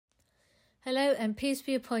Hello and peace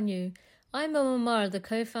be upon you. I'm Omar, the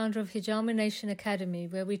co-founder of Hijama Nation Academy,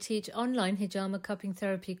 where we teach online hijama cupping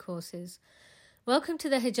therapy courses. Welcome to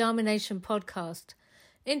the Hijama Nation podcast.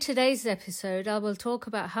 In today's episode, I will talk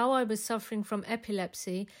about how I was suffering from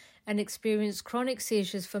epilepsy and experienced chronic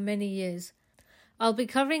seizures for many years. I'll be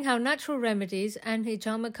covering how natural remedies and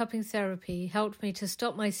hijama cupping therapy helped me to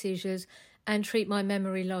stop my seizures and treat my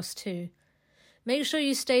memory loss too. Make sure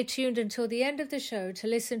you stay tuned until the end of the show to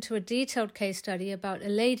listen to a detailed case study about a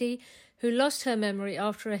lady who lost her memory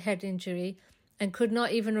after a head injury and could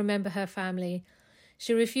not even remember her family.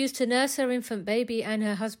 She refused to nurse her infant baby and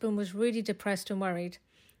her husband was really depressed and worried.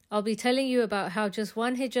 I'll be telling you about how just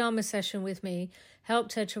one hijama session with me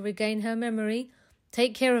helped her to regain her memory,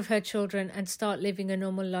 take care of her children and start living a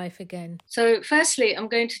normal life again. So firstly, I'm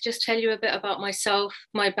going to just tell you a bit about myself,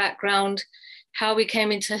 my background, how we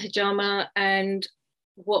came into hijama and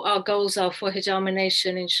what our goals are for Hijama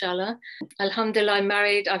Nation, inshallah. Alhamdulillah, I'm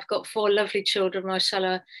married. I've got 4 lovely children,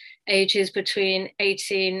 mashallah, ages between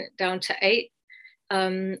 18 down to 8.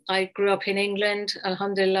 I grew up in England,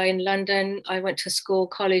 alhamdulillah, in London. I went to school,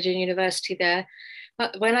 college and university there.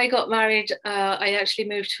 But when I got married, I actually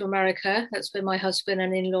moved to America. That's where my husband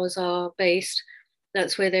and in-laws are based.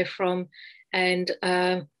 That's where they're from. And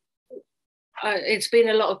it's been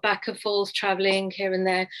a lot of back and forth traveling here and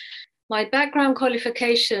there. My background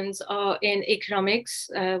qualifications are in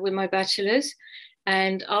economics with my bachelor's.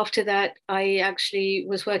 And after that, I actually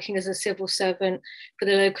was working as a civil servant for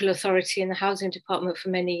the local authority in the housing department for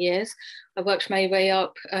many years. I worked my way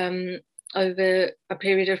up over a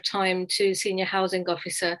period of time to senior housing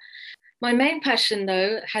officer. My main passion,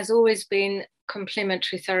 though, has always been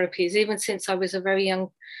complementary therapies. Even since I was a very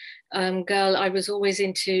young girl, I was always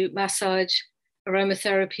into massage,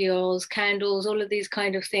 aromatherapy oils, candles, all of these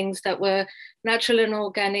kind of things that were natural and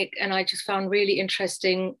organic. And I just found really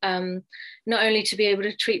interesting, not only to be able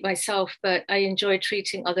to treat myself, but I enjoyed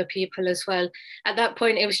treating other people as well. At that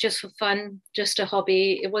point, it was just for fun, just a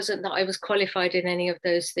hobby. It wasn't that I was qualified in any of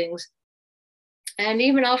those things. And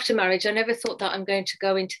even after marriage, I never thought that I'm going to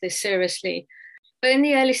go into this seriously. But in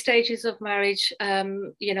the early stages of marriage, I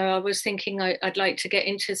was thinking I'd like to get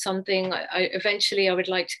into something. Eventually, I would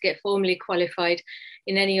like to get formally qualified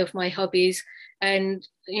in any of my hobbies. And,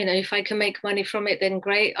 if I can make money from it, then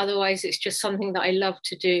great. Otherwise, it's just something that I love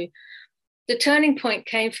to do. The turning point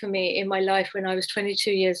came for me in my life when I was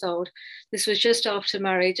 22 years old. This was just after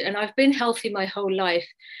marriage, and I've been healthy my whole life.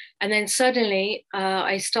 And then suddenly,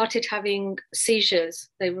 I started having seizures.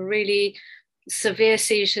 They were really severe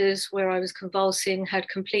seizures where I was convulsing, had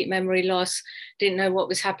complete memory loss, didn't know what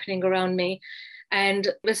was happening around me. And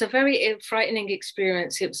it was a very frightening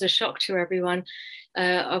experience. It was a shock to everyone.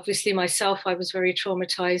 Obviously, myself, I was very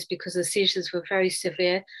traumatized because the seizures were very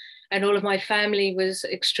severe. And all of my family was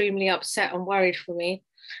extremely upset and worried for me.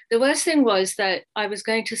 The worst thing was that I was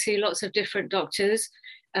going to see lots of different doctors.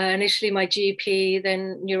 Initially my GP,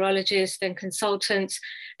 then neurologists, then consultants.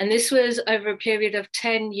 And this was over a period of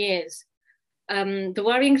 10 years. The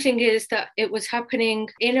worrying thing is that it was happening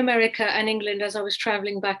in America and England as I was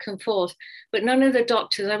traveling back and forth, but none of the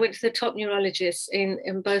doctors, I went to the top neurologists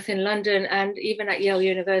in both in London and even at Yale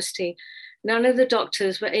University, none of the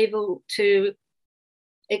doctors were able to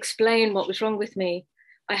explain what was wrong with me.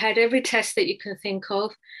 I had every test that you can think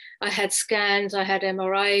of. I had scans, I had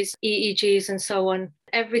MRIs, EEGs, and so on.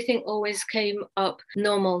 Everything always came up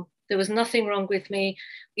normal. There was nothing wrong with me.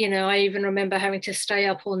 I even remember having to stay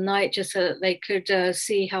up all night just so that they could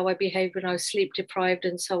see how I behaved when I was sleep deprived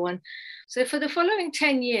and so on. So for the following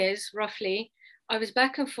 10 years, roughly, I was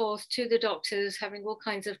back and forth to the doctors having all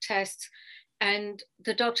kinds of tests. And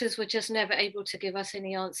the doctors were just never able to give us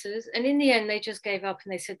any answers. And in the end, they just gave up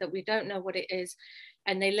and they said that we don't know what it is.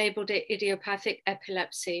 And they labeled it idiopathic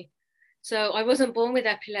epilepsy. So I wasn't born with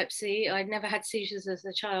epilepsy. I'd never had seizures as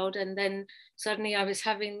a child. And then suddenly I was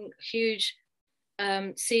having huge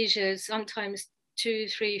seizures, sometimes 2,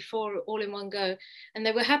 3, 4, all in one go. And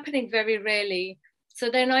they were happening very rarely.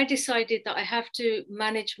 So then I decided that I have to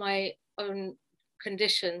manage my own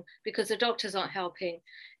condition because the doctors aren't helping.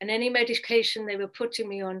 And any medication they were putting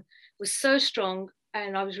me on was so strong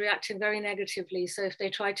and I was reacting very negatively. So if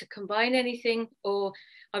they tried to combine anything, or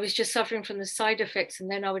I was just suffering from the side effects, and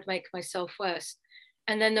then I would make myself worse.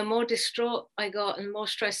 And then the more distraught I got and more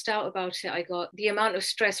stressed out about it I got, the amount of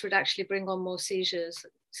stress would actually bring on more seizures.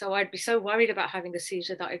 So I'd be so worried about having a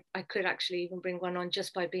seizure that I could actually even bring one on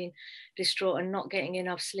just by being distraught and not getting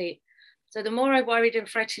enough sleep. So the more I worried and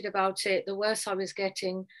fretted about it, the worse I was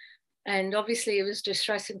getting. And obviously it was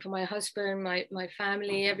distressing for my husband, my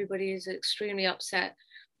family, everybody is extremely upset,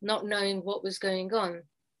 not knowing what was going on.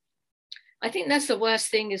 I think that's the worst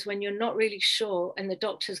thing, is when you're not really sure and the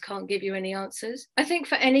doctors can't give you any answers. I think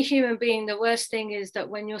for any human being, the worst thing is that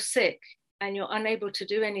when you're sick and you're unable to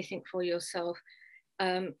do anything for yourself,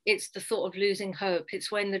 it's the thought of losing hope.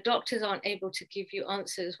 It's when the doctors aren't able to give you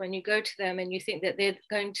answers, when you go to them and you think that they're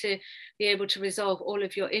going to be able to resolve all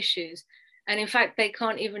of your issues. And in fact, they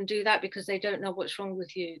can't even do that because they don't know what's wrong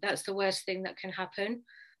with you. That's the worst thing that can happen.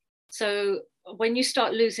 So when you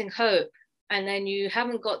start losing hope and then you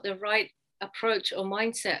haven't got the right approach or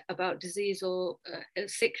mindset about disease or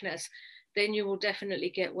sickness, then you will definitely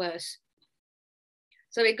get worse.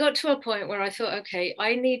 So it got to a point where I thought, okay,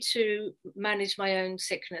 I need to manage my own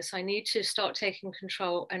sickness. I need to start taking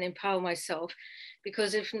control and empower myself,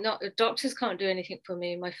 because if not, the doctors can't do anything for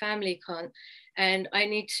me, my family can't. And I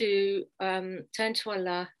need to turn to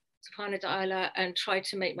Allah subhanahu wa ta'ala and try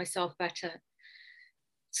to make myself better.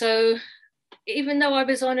 So even though I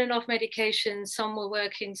was on and off medication, some were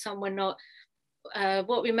working, some were not,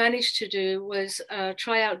 what we managed to do was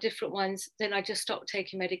try out different ones. Then I just stopped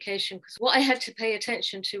taking medication, because what I had to pay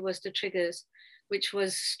attention to was the triggers, which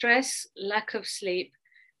was stress, lack of sleep,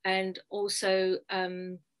 and also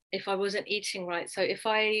if I wasn't eating right. So if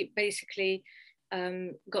I basically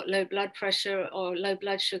got low blood pressure or low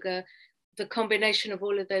blood sugar, the combination of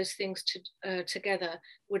all of those things together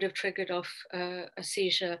would have triggered off a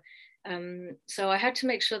seizure. So I had to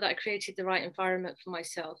make sure that I created the right environment for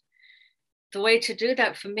myself. The way to do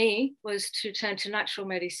that for me was to turn to natural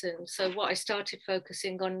medicine. So what I started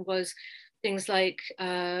focusing on was things like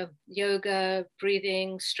yoga,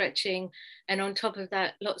 breathing, stretching, and on top of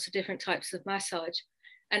that, lots of different types of massage.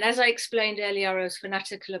 And as I explained earlier, I was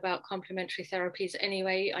fanatical about complementary therapies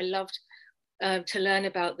anyway. I loved to learn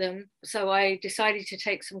about them. So I decided to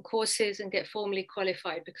take some courses and get formally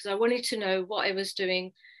qualified, because I wanted to know what I was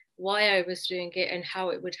doing, why I was doing it, and how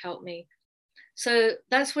it would help me. So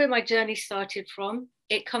that's where my journey started from.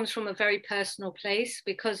 It comes from a very personal place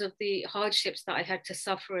because of the hardships that I had to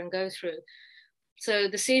suffer and go through. So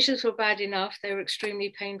the seizures were bad enough. They were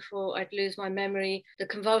extremely painful. I'd lose my memory. The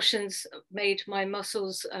convulsions made my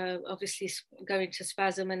muscles obviously go into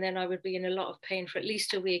spasm, and then I would be in a lot of pain for at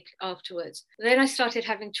least a week afterwards. Then I started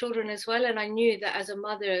having children as well, and I knew that as a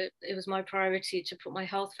mother, it was my priority to put my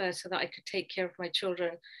health first so that I could take care of my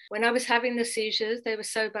children. When I was having the seizures, they were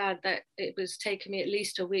so bad that it was taking me at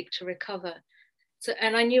least a week to recover. So,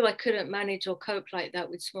 and I knew I couldn't manage or cope like that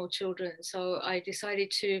with small children. So I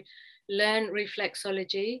decided to learn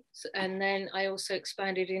reflexology, and then I also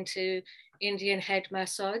expanded into Indian head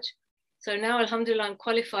massage. So now, alhamdulillah, I'm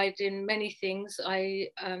qualified in many things.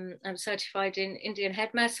 I'm certified in Indian head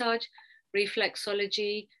massage,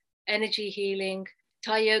 reflexology, energy healing,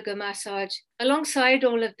 Thai yoga massage. Alongside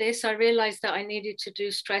all of this, I realized that I needed to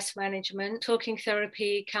do stress management, talking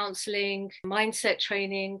therapy, counseling, mindset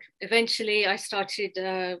training. Eventually, I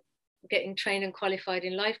started getting trained and qualified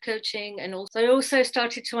in life coaching, and I also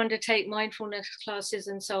started to undertake mindfulness classes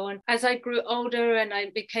and so on. As I grew older and I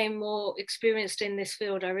became more experienced in this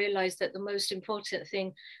field, I realized that the most important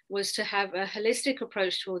thing was to have a holistic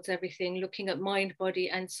approach towards everything, looking at mind, body,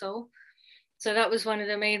 and soul. So that was one of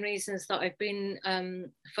the main reasons that I've been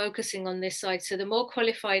focusing on this side. So the more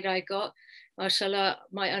qualified I got, mashallah,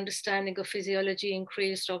 my understanding of physiology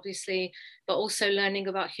increased, obviously, but also learning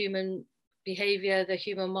about human behavior, the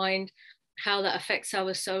human mind, how that affects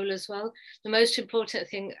our soul as well. The most important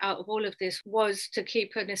thing out of all of this was to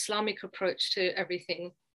keep an Islamic approach to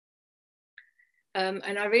everything.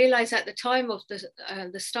 And I realized at the time of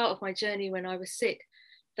the start of my journey when I was sick,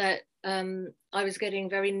 that I was getting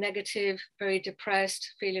very negative, very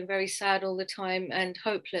depressed, feeling very sad all the time and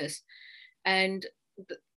hopeless. And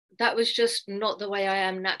that was just not the way I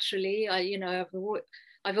am naturally.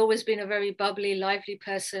 I've always been a very bubbly, lively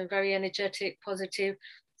person, very energetic, positive.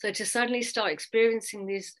 So to suddenly start experiencing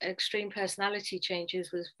these extreme personality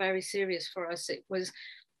changes was very serious for us. It was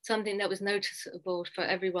something that was noticeable for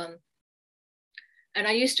everyone. And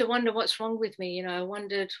I used to wonder what's wrong with me. I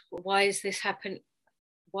wondered, why is this happening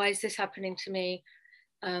to me?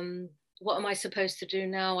 What am I supposed to do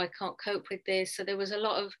now? I can't cope with this. So there was a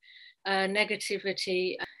lot of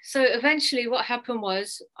negativity. So eventually what happened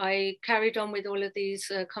was I carried on with all of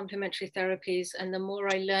these complementary therapies, and the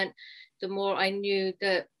more I learned, the more I knew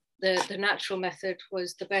that the natural method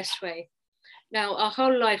was the best way. Now, our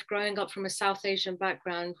whole life growing up from a South Asian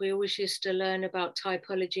background, we always used to learn about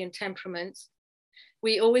typology and temperaments.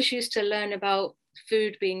 We always used to learn about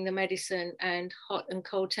food being the medicine, and hot and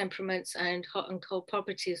cold temperaments and hot and cold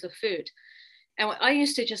properties of food. And I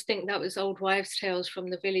used to just think that was old wives' tales from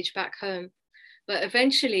the village back home. But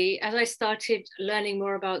eventually, as I started learning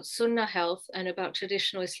more about Sunnah health and about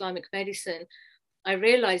traditional Islamic medicine, I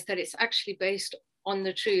realized that it's actually based on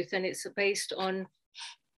the truth, and it's based on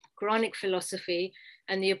Quranic philosophy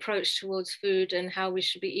and the approach towards food and how we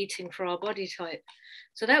should be eating for our body type.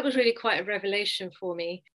 So that was really quite a revelation for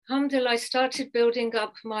me. Alhamdulillah, I started building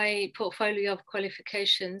up my portfolio of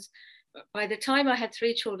qualifications. By the time I had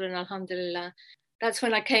 3 children, alhamdulillah, that's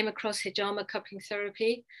when I came across Hijama cupping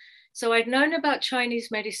therapy. So I'd known about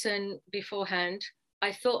Chinese medicine beforehand.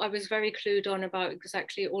 I thought I was very clued on about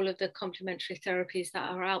exactly all of the complementary therapies that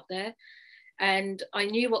are out there. And I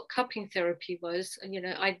knew what cupping therapy was. And,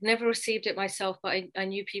 I'd never received it myself, but I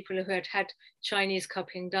knew people who had had Chinese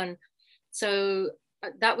cupping done. So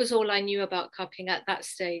that was all I knew about cupping at that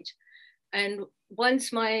stage. And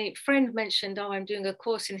once my friend mentioned, oh, I'm doing a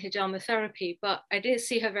course in hijama therapy, but I didn't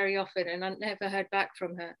see her very often and I never heard back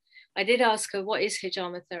from her. I did ask her, what is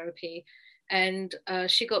hijama therapy? And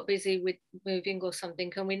she got busy with moving or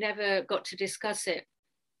something, and we never got to discuss it.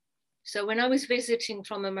 So when I was visiting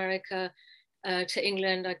from America to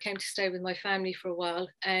England, I came to stay with my family for a while.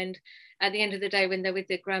 And at the end of the day, when they're with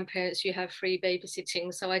their grandparents, you have free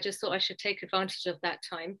babysitting. So I just thought I should take advantage of that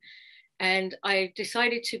time. And I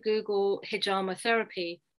decided to Google hijama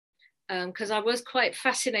therapy because I was quite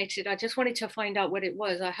fascinated. I just wanted to find out what it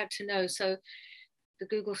was. I had to know. So the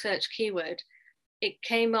Google search keyword, it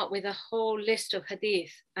came up with a whole list of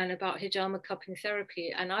hadith and about hijama cupping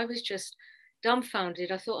therapy. And I was just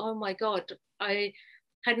dumbfounded. I thought, oh my God, I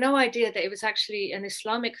had no idea that it was actually an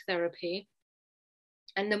Islamic therapy.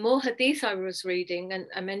 And the more hadith I was reading,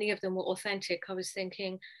 and many of them were authentic, I was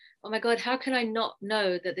thinking, oh my God, how can I not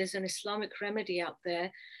know that there's an Islamic remedy out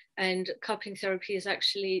there? And cupping therapy is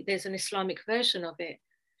actually, there's an Islamic version of it.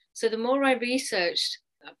 So the more I researched,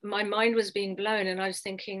 my mind was being blown. And I was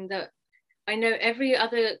thinking that I know every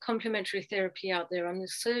other complementary therapy out there. I'm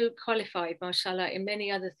so qualified, mashallah, in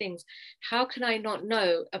many other things. How can I not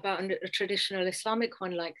know about a traditional Islamic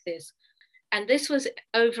one like this? And this was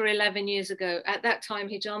over 11 years ago. At that time,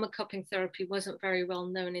 hijama cupping therapy wasn't very well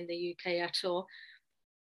known in the UK at all,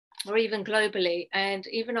 or even globally. And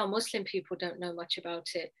even our Muslim people don't know much about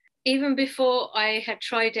it. Even before I had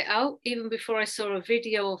tried it out, even before I saw a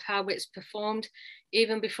video of how it's performed,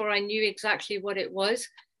 even before I knew exactly what it was,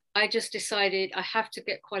 I just decided I have to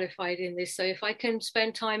get qualified in this. So if I can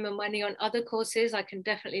spend time and money on other courses, I can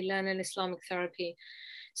definitely learn an Islamic therapy.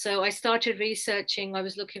 So I started researching. I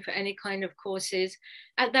was looking for any kind of courses.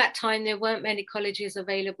 At that time, there weren't many colleges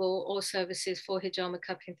available or services for hijama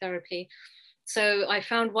cupping therapy. So I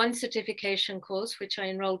found one certification course, which I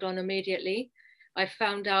enrolled on immediately. I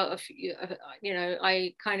found out,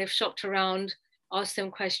 I kind of shopped around, asked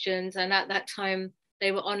them questions. And at that time,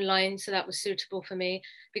 they were online, so that was suitable for me.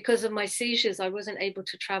 Because of my seizures, I wasn't able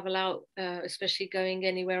to travel out, especially going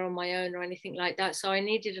anywhere on my own or anything like that. So I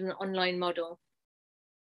needed an online model.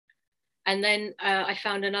 And then I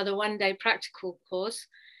found another one-day practical course,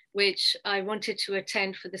 which I wanted to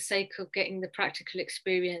attend for the sake of getting the practical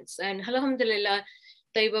experience. And alhamdulillah,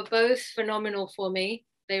 they were both phenomenal for me.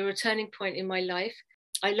 They were a turning point in my life.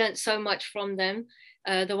 I learned so much from them.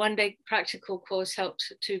 The one-day practical course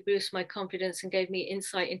helped to boost my confidence and gave me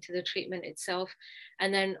insight into the treatment itself.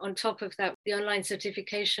 And then on top of that, the online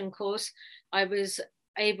certification course, I was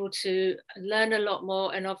able to learn a lot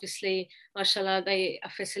more. And obviously, mashallah, they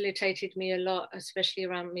facilitated me a lot, especially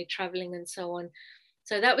around me traveling and so on.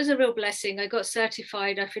 So that was a real blessing. I got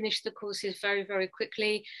certified. I finished the courses very, very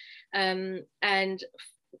quickly. And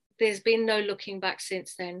there's been no looking back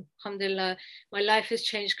since then. Alhamdulillah, my life has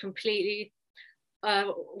changed completely.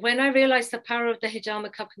 When I realized the power of the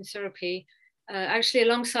hijama cupping therapy, actually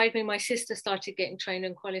alongside me, my sister started getting trained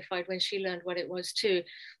and qualified when she learned what it was too.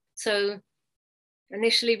 So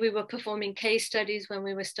initially we were performing case studies when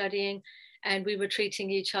we were studying, and we were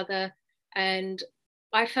treating each other. And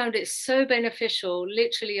I found it so beneficial.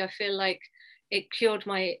 Literally, I feel like it cured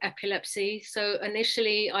my epilepsy. So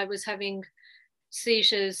initially I was having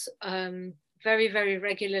seizures very, very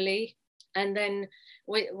regularly. And then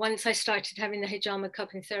once I started having the hijama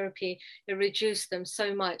cupping therapy, it reduced them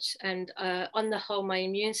so much. And on the whole, my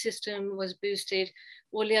immune system was boosted.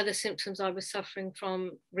 All the other symptoms I was suffering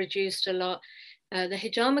from reduced a lot. The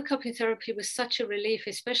hijama cupping therapy was such a relief,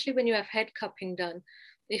 especially when you have head cupping done.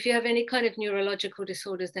 If you have any kind of neurological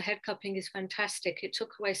disorders, the head cupping is fantastic. It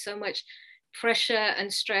took away so much pressure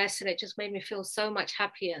and stress, and it just made me feel so much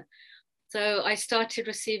happier. So I started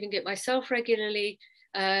receiving it myself regularly.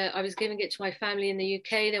 I was giving it to my family in the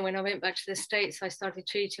UK. Then when I went back to the States, I started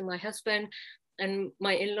treating my husband and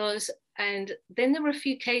my in-laws. And then there were a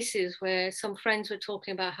few cases where some friends were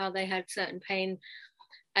talking about how they had certain pain.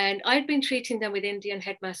 And I'd been treating them with Indian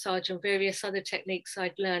head massage and various other techniques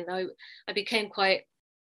I'd learned. I became quite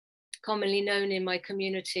commonly known in my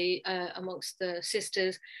community amongst the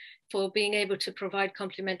sisters for being able to provide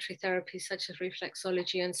complementary therapies such as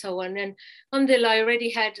reflexology and so on. And alhamdulillah, I already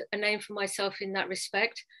had a name for myself in that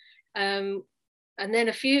respect. And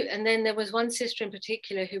then there was one sister in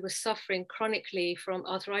particular who was suffering chronically from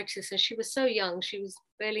arthritis, and she was so young, she was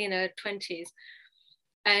barely in her 20s.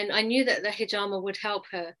 And I knew that the hijama would help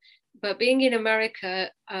her. But being in America,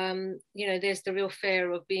 there's the real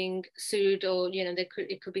fear of being sued, or,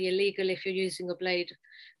 it could be illegal if you're using a blade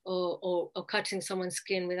or cutting someone's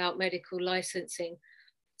skin without medical licensing.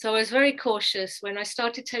 So I was very cautious when I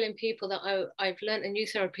started telling people that I've learned a new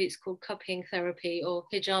therapy. It's called cupping therapy or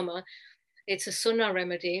hijama. It's a sunnah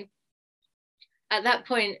remedy. At that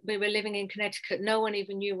point, we were living in Connecticut. No one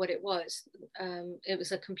even knew what it was. It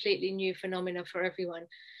was a completely new phenomenon for everyone.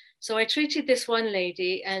 So I treated this one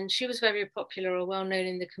lady, and she was very popular or well known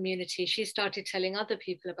in the community. She started telling other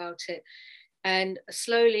people about it. And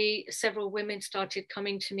slowly, several women started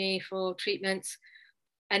coming to me for treatments.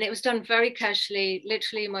 And it was done very casually,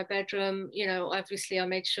 literally in my bedroom. Obviously I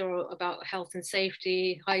made sure about health and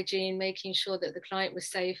safety, hygiene, making sure that the client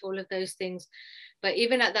was safe, all of those things. But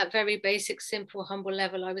even at that very basic, simple, humble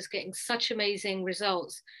level, I was getting such amazing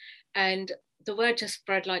results. And the word just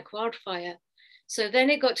spread like wildfire. So then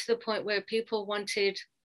it got to the point where people wanted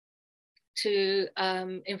to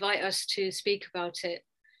invite us to speak about it.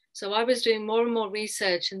 So I was doing more and more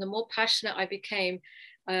research, and the more passionate I became,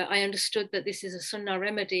 I understood that this is a sunnah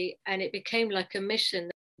remedy, and it became like a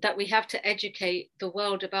mission that we have to educate the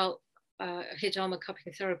world about hijama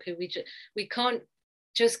cupping therapy. We can't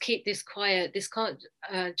just keep this quiet. This can't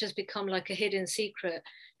just become like a hidden secret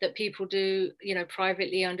that people do,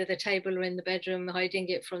 privately under the table or in the bedroom, hiding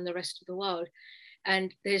it from the rest of the world.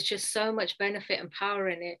 And there's just so much benefit and power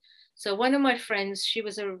in it. So one of my friends,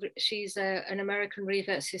 she's an American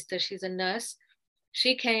revert sister. She's a nurse.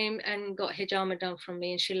 She came and got hijama done from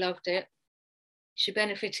me, and she loved it. She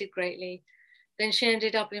benefited greatly. Then she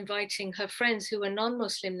ended up inviting her friends who were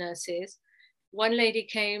non-Muslim nurses. One lady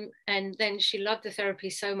came, and then she loved the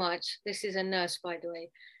therapy so much. This is a nurse, by the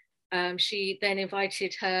way. She then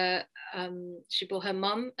invited her, she brought her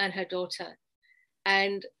mum and her daughter.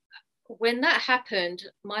 And when that happened,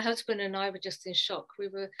 my husband and I were just in shock. We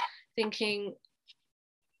were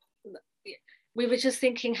just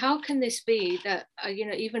thinking, how can this be that,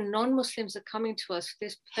 even non-Muslims are coming to us?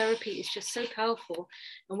 This therapy is just so powerful.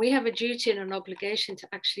 And we have a duty and an obligation to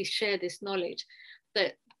actually share this knowledge,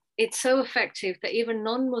 that it's so effective that even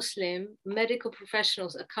non-Muslim medical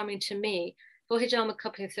professionals are coming to me for hijama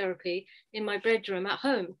cupping therapy in my bedroom at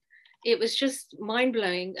home. It was just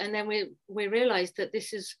mind-blowing. And then we realized that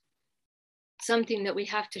this is something that we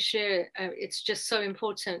have to share. It's just so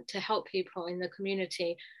important to help people in the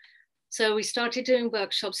community. So we started doing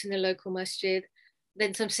workshops in the local masjid.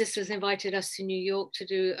 Then some sisters invited us to New York to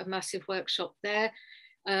do a massive workshop there.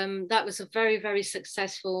 That was a very, very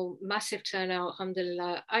successful, massive turnout,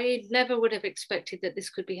 alhamdulillah. I never would have expected that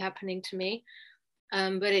this could be happening to me,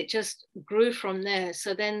 but it just grew from there.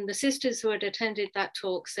 So then the sisters who had attended that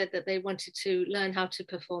talk said that they wanted to learn how to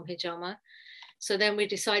perform hijama. So then we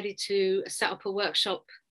decided to set up a workshop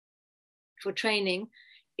for training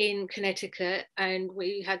in Connecticut, and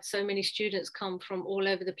we had so many students come from all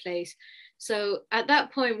over the place. So at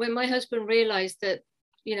that point, when my husband realized that,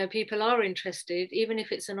 people are interested, even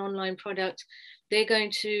if it's an online product, they're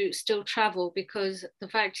going to still travel, because the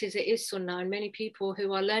fact is it is sunnah, and many people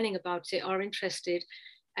who are learning about it are interested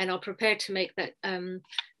and are prepared to make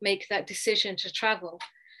that decision to travel.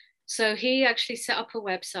 So he actually set up a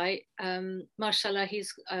website. Mashallah,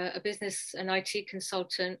 he's a business and IT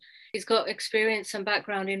consultant. He's got experience and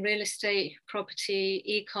background in real estate, property,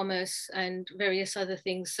 e-commerce, and various other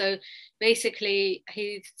things. So basically,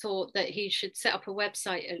 he thought that he should set up a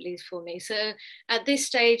website at least for me. So at this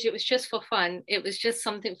stage, it was just for fun. It was just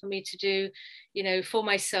something for me to do, for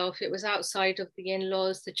myself. It was outside of the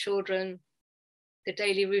in-laws, the children, the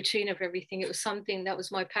daily routine of everything. It was something that was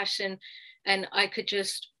my passion, and I could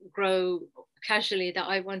just grow casually that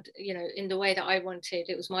I want, in the way that I wanted.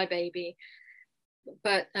 It was my baby.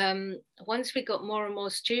 But once we got more and more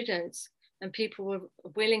students, and people were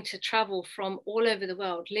willing to travel from all over the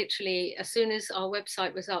world, literally as soon as our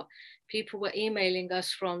website was up, people were emailing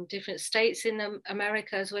us from different states in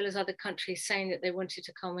America as well as other countries, saying that they wanted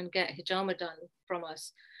to come and get hijama done from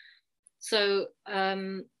us. So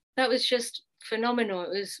that was just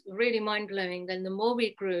phenomenal. It was really mind-blowing. And the more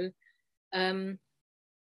we grew,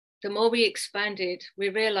 the more we expanded, we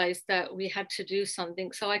realized that we had to do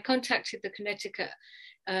something. So I contacted the Connecticut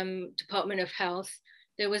Department of Health.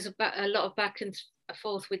 There was a lot of back and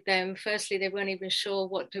forth with them. Firstly, they weren't even sure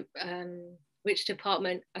what which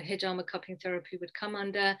department a hijama cupping therapy would come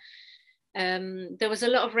under. There was a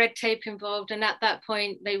lot of red tape involved, and at that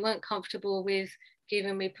point they weren't comfortable with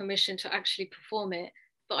giving me permission to actually perform it.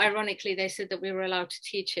 But ironically, they said that we were allowed to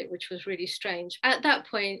teach it, which was really strange. At that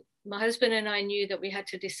point, my husband and I knew that we had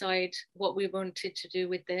to decide what we wanted to do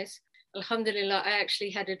with this. Alhamdulillah, I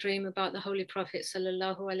actually had a dream about the Holy Prophet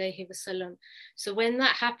sallallahu alaihi wasallam. So when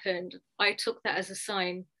that happened, I took that as a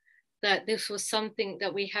sign that this was something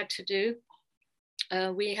that we had to do.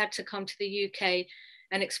 We had to come to the UK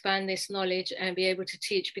and expand this knowledge and be able to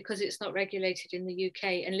teach, because it's not regulated in the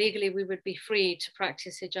UK, and legally we would be free to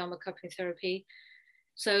practice hijama cupping therapy.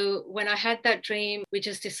 So when I had that dream, we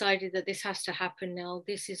just decided that this has to happen now.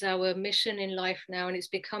 This is our mission in life now, and it's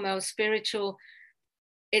become our spiritual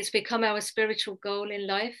goal in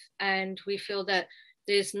life, and we feel that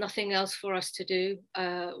there's nothing else for us to do.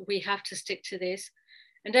 We have to stick to this.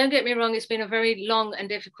 And don't get me wrong, it's been a very long and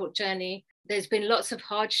difficult journey. There's been lots of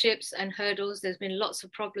hardships and hurdles. There's been lots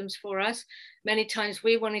of problems for us. Many times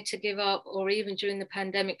we wanted to give up, or even during the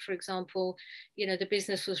pandemic, for example, the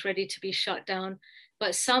business was ready to be shut down.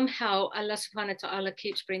 But somehow Allah subhanahu wa ta'ala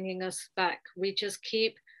keeps bringing us back. We just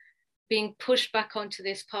keep being pushed back onto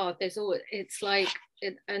this path.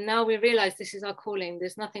 And now we realize this is our calling.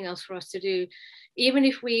 There's nothing else for us to do. Even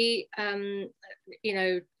if we,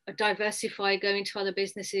 diversify, go into other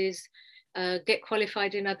businesses, get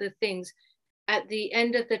qualified in other things, at the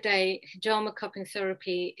end of the day, hijama cupping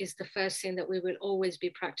therapy is the first thing that we will always be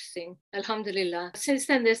practicing. Alhamdulillah. Since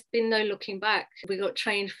then, there's been no looking back. We got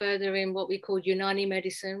trained further in what we call Unani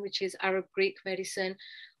medicine, which is Arab Greek medicine,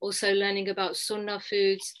 also learning about Sunnah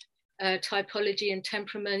foods, typology and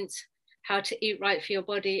temperament, how to eat right for your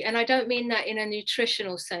body. And I don't mean that in a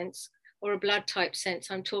nutritional sense or a blood type sense.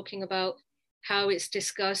 I'm talking about how it's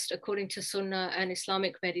discussed according to Sunnah and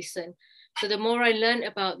Islamic medicine. So the more I learned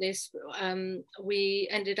about this, we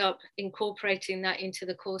ended up incorporating that into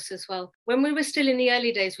the course as well. When we were still in the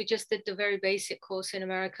early days, we just did the very basic course in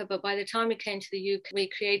America. But by the time we came to the UK, we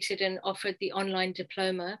created and offered the online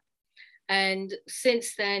diploma. And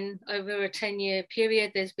since then, over a 10-year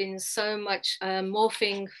period, there's been so much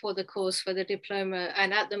morphing for the course, for the diploma.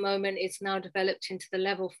 And at the moment, it's now developed into the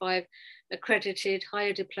level 5 accredited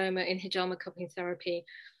higher diploma in hijama cupping therapy.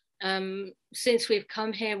 Since we've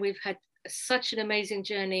come here, we've had such an amazing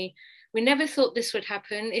journey. We never thought this would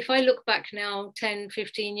happen. If I look back now 10,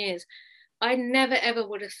 15 years, I never ever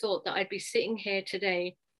would have thought that I'd be sitting here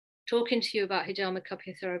today talking to you about hijama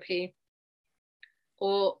cupping therapy,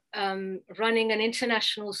 or running an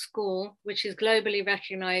international school, which is globally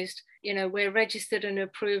recognized. We're registered and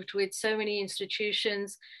approved with so many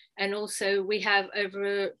institutions. And also we have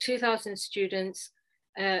over 2,000 students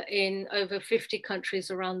in over 50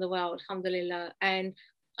 countries around the world, alhamdulillah. And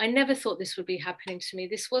I never thought this would be happening to me.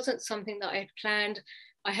 This wasn't something that I had planned.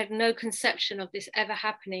 I had no conception of this ever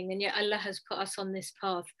happening. And yet Allah has put us on this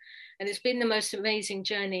path. And it's been the most amazing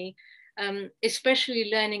journey, especially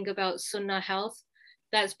learning about Sunnah health.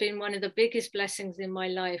 That's been one of the biggest blessings in my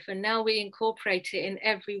life. And now we incorporate it in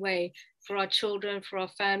every way for our children, for our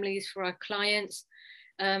families, for our clients.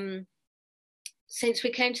 Since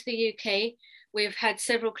we came to the UK, we've had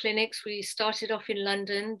several clinics. We started off in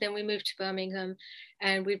London, then we moved to Birmingham,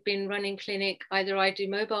 and we've been running clinic. Either I do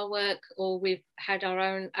mobile work, or we've had our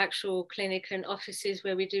own actual clinic and offices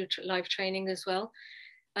where we do live training as well.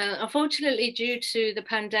 Unfortunately, due to the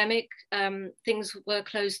pandemic, things were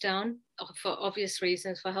closed down for obvious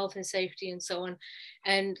reasons, for health and safety and so on.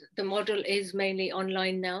 And the model is mainly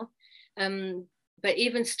online now. But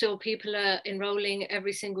even still, people are enrolling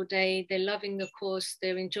every single day. They're loving the course.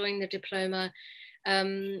 They're enjoying the diploma.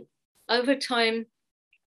 Over time,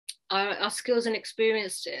 our skills and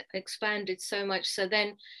experience expanded so much. So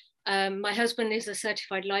then my husband is a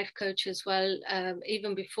certified life coach as well,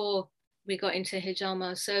 even before we got into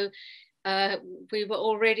hijama. So we were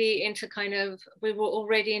already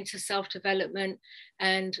into self-development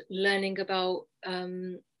and learning about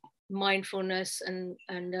mindfulness and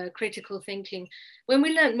critical thinking. When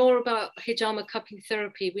we learned more about hijama cupping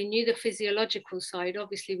therapy, we knew the physiological side.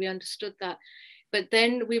 Obviously, we understood that. But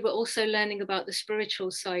then we were also learning about the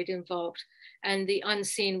spiritual side involved, and the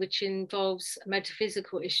unseen, which involves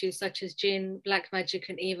metaphysical issues such as jinn, black magic,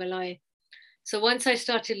 and evil eye. So once I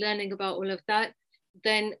started learning about all of that,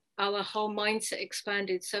 then our whole mindset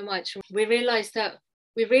expanded so much. We realized that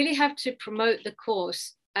we really have to promote the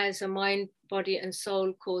course as a mind, body, and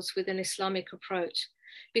soul course with an Islamic approach.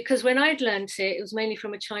 Because when I'd learned it, it was mainly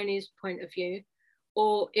from a Chinese point of view,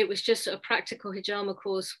 or it was just a practical hijama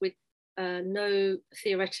course with no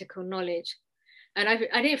theoretical knowledge. And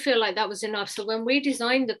I didn't feel like that was enough. So when we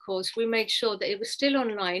designed the course, we made sure that it was still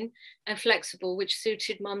online and flexible, which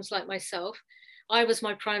suited mums like myself. I was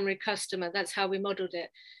my primary customer. That's how we modeled it.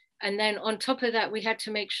 And then on top of that, we had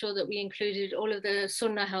to make sure that we included all of the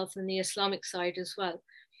Sunnah health and the Islamic side as well.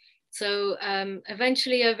 So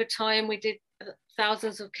eventually over time, we did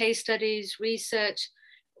thousands of case studies, research.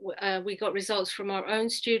 We got results from our own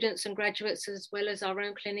students and graduates, as well as our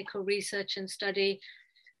own clinical research and study.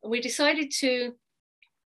 And we decided to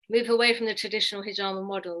move away from the traditional hijama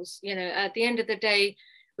models. You know, at the end of the day,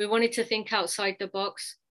 we wanted to think outside the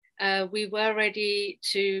box. We were ready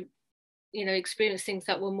to, you know, experience things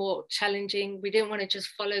that were more challenging. We didn't want to just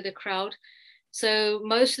follow the crowd. So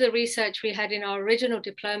most of the research we had in our original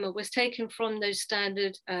diploma was taken from those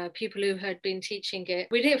standard people who had been teaching it.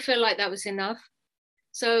 We didn't feel like that was enough.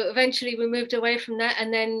 So eventually we moved away from that.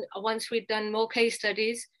 And then once we'd done more case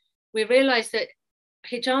studies, we realized that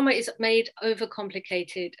hijama is made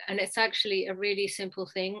overcomplicated, and it's actually a really simple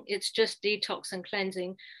thing. It's just detox and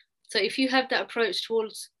cleansing. So if you have that approach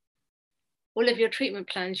towards all of your treatment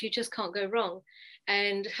plans, you just can't go wrong.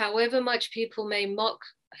 And however much people may mock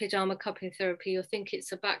hijama cupping therapy or think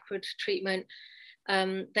it's a backward treatment,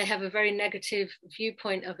 they have a very negative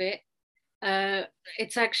viewpoint of it.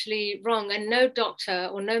 It's actually wrong, and no doctor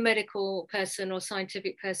or no medical person or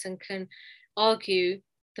scientific person can argue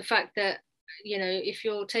the fact that, you know, if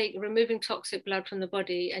you're removing toxic blood from the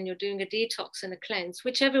body and you're doing a detox and a cleanse,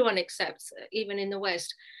 which everyone accepts, even in the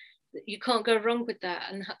West, you can't go wrong with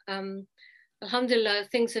that. And alhamdulillah,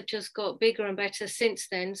 things have just got bigger and better since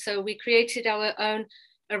then. So we created our own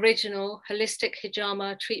original holistic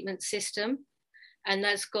hijama treatment system, and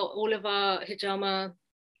that's got all of our hijama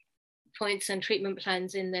points and treatment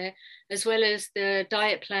plans in there, as well as the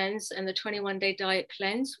diet plans and the 21-day diet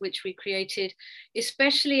cleanse, which we created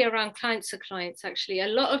especially around cancer clients. Actually, a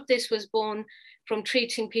lot of this was born from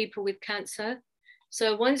treating people with cancer.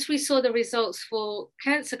 So once we saw the results for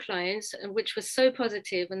cancer clients, and which was so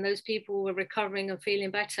positive, and those people were recovering and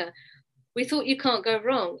feeling better, we thought you can't go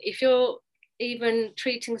wrong. If you're even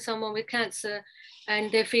treating someone with cancer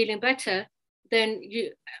and they're feeling better, then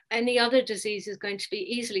any other disease is going to be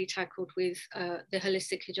easily tackled with the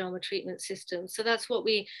holistic hijama treatment system. So that's what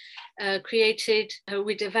we created.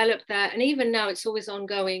 We developed that, and even now it's always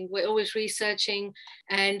ongoing. We're always researching,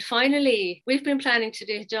 and finally, we've been planning to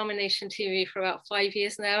do Hijama Nation TV for about 5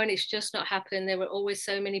 years now, and it's just not happened. There were always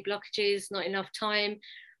so many blockages, not enough time,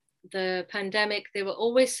 the pandemic, there were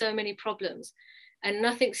always so many problems, and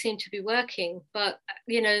nothing seemed to be working. But,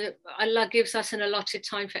 you know, Allah gives us an allotted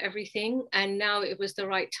time for everything. And now it was the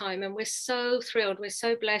right time. And we're so thrilled. We're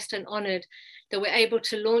so blessed and honored that we're able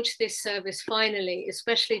to launch this service finally,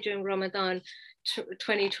 especially during Ramadan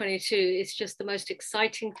 2022. It's just the most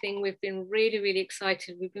exciting thing. We've been really, really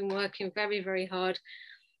excited. We've been working very, very hard.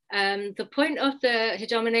 The point of the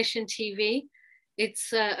Hijama Nation TV,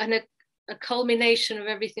 it's a culmination of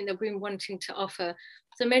everything that we've been wanting to offer.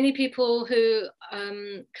 So many people who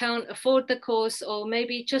can't afford the course, or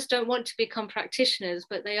maybe just don't want to become practitioners,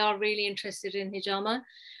 but they are really interested in hijama,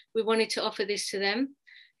 we wanted to offer this to them.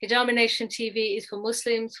 Hijama Nation TV is for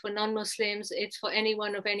Muslims, for non-Muslims, it's for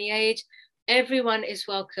anyone of any age. Everyone is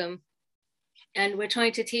welcome. And we're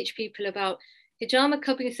trying to teach people about hijama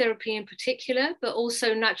cupping therapy in particular, but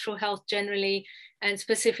also natural health generally, and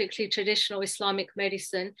specifically traditional Islamic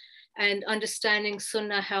medicine, and understanding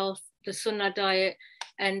Sunnah health, the Sunnah diet,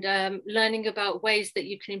 and learning about ways that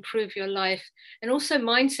you can improve your life, and also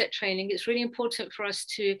mindset training. It's really important for us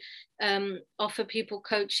to offer people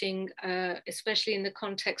coaching, especially in the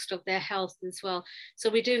context of their health as well. So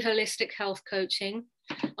we do holistic health coaching.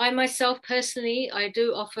 I myself personally, I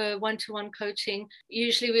do offer one-to-one coaching.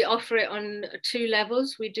 Usually we offer it on 2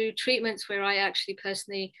 levels. We do treatments where I actually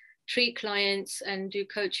personally treat clients and do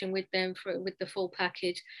coaching with them with the full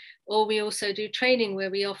package. Or we also do training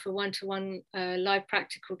where we offer one-to-one live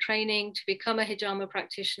practical training to become a hijama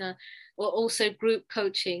practitioner, or also group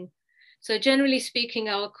coaching. So generally speaking,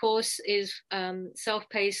 our course is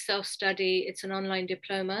self-paced, self-study. It's an online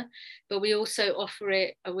diploma, but we also offer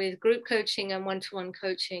it with group coaching and one-to-one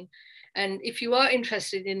coaching. And if you are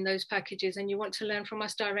interested in those packages and you want to learn from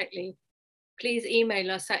us directly, please email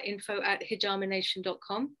us at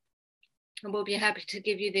info@hijamanation.com. And we'll be happy to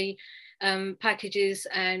give you the packages.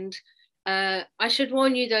 And I should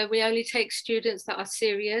warn you though, we only take students that are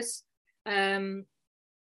serious.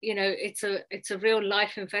 You know, it's a real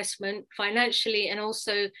life investment, financially and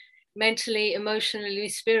also mentally, emotionally,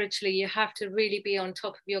 spiritually. You have to really be on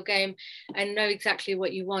top of your game and know exactly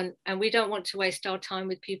what you want. And we don't want to waste our time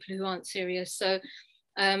with people who aren't serious. So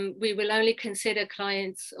we will only consider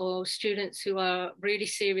clients or students who are really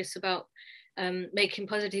serious about making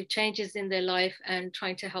positive changes in their life and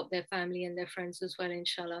trying to help their family and their friends as well,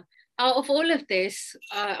 inshallah. Out of all of this,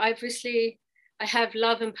 obviously, I have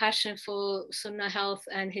love and passion for Sunnah health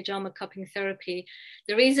and hijama cupping therapy.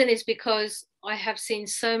 The reason is because I have seen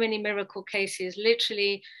so many miracle cases.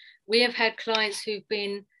 Literally, we have had clients who've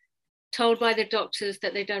been told by the doctors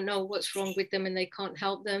that they don't know what's wrong with them and they can't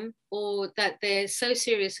help them, or that they're so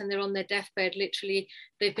serious and they're on their deathbed. Literally,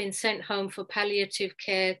 they've been sent home for palliative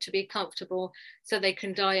care to be comfortable so they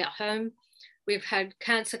can die at home. We've had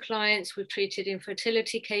cancer clients, we've treated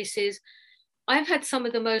infertility cases. I've had some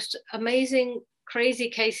of the most amazing, crazy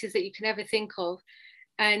cases that you can ever think of.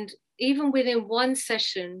 And even within one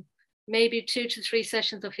session, maybe 2 to 3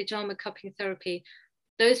 sessions of hijama cupping therapy,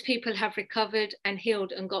 those people have recovered and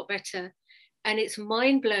healed and got better. And it's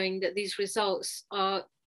mind-blowing that these results are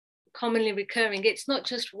commonly recurring. It's not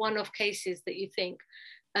just one-off cases that you think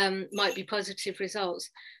might be positive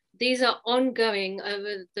results. These are ongoing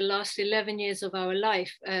over the last 11 years of our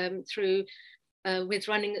life through with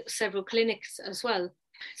running several clinics as well.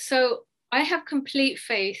 So I have complete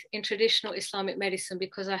faith in traditional Islamic medicine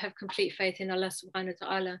because I have complete faith in Allah subhanahu wa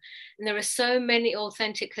ta'ala. And there are so many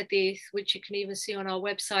authentic hadith, which you can even see on our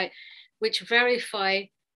website, which verify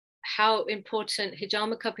how important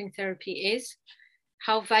hijama cupping therapy is,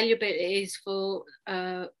 how valuable it is for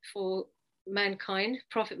mankind.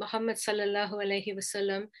 Prophet Muhammad sallallahu alaihi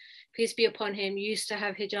wasallam, peace be upon him, used to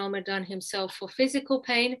have hijama done himself for physical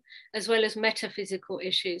pain as well as metaphysical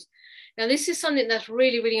issues. Now, this is something that's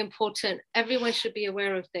really, really important. Everyone should be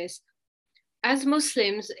aware of this. As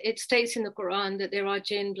Muslims, it states in the Quran that there are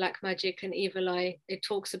jinn, black magic, and evil eye. It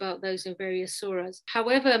talks about those in various surahs.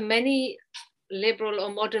 However, many liberal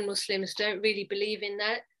or modern Muslims don't really believe in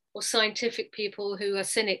that, or scientific people who are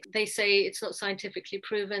cynics. They say it's not scientifically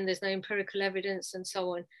proven, there's no empirical evidence, and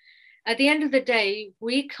so on. At the end of the day,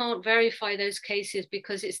 we can't verify those cases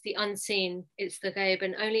because it's the unseen, it's the ghaib,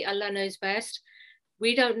 and only Allah knows best.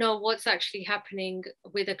 We don't know what's actually happening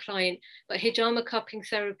with a client, but hijama cupping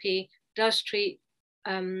therapy does treat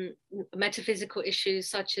metaphysical issues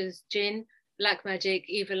such as jinn, black magic,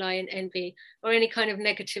 evil eye, and envy, or any kind of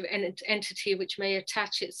negative entity which may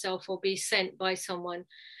attach itself or be sent by someone.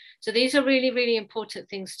 So these are really, really important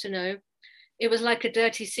things to know. It was like a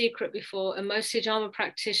dirty secret before, and most hijama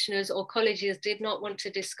practitioners or colleges did not want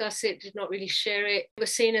to discuss it, did not really share it. It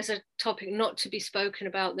was seen as a topic not to be spoken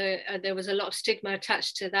about. There was a lot of stigma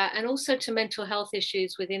attached to that, and also to mental health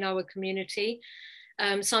issues within our community.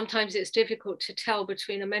 Sometimes it's difficult to tell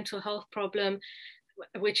between a mental health problem,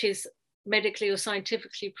 which is medically or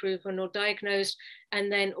scientifically proven or diagnosed,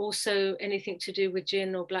 and then also anything to do with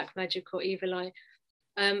jinn or black magic or evil eye.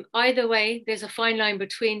 Either way, there's a fine line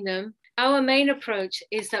between them. Our main approach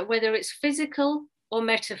is that whether it's physical or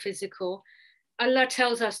metaphysical, Allah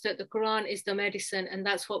tells us that the Quran is the medicine, and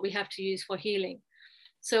that's what we have to use for healing.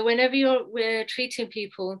 So whenever we're treating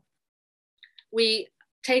people, we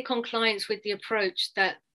take on clients with the approach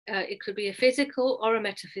that it could be a physical or a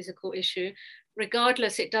metaphysical issue.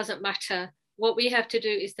 Regardless, it doesn't matter. What we have to do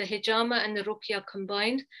is the hijama and the ruqya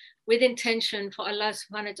combined with intention for Allah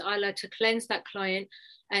subhanahu wa ta'ala to cleanse that client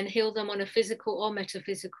and heal them on a physical or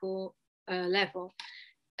metaphysical level.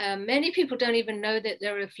 Many people don't even know that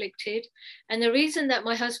they're afflicted. And the reason that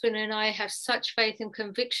my husband and I have such faith and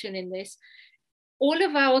conviction in this, all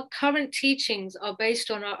of our current teachings are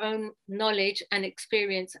based on our own knowledge and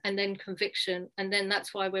experience and then conviction. And then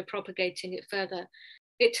that's why we're propagating it further.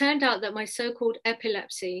 It turned out that my so-called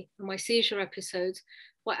epilepsy and my seizure episodes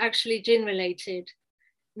were actually jinn related.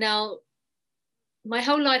 Now, my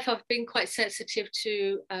whole life I've been quite sensitive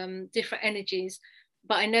to different energies,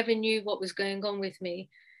 but I never knew what was going on with me.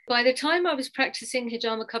 By the time I was practicing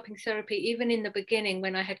hijama cupping therapy, even in the beginning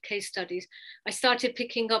when I had case studies, I started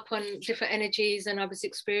picking up on different energies, and I was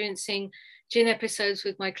experiencing jinn episodes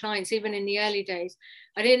with my clients, even in the early days.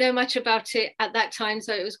 I didn't know much about it at that time,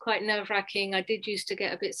 so it was quite nerve-wracking. I did used to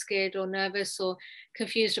get a bit scared or nervous or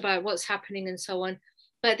confused about what's happening and so on.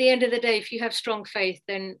 But at the end of the day, if you have strong faith,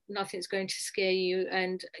 then nothing's going to scare you.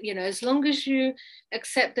 And, you know, as long as you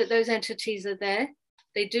accept that those entities are there,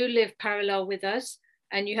 they do live parallel with us,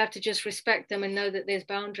 and you have to just respect them and know that there's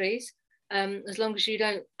boundaries. As long as you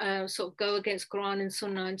don't sort of go against Quran and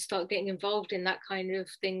Sunnah and start getting involved in that kind of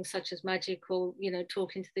thing, such as magic or, you know,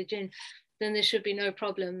 talking to the jinn, then there should be no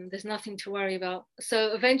problem. There's nothing to worry about.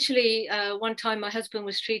 So eventually, one time my husband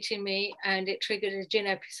was treating me and it triggered a jinn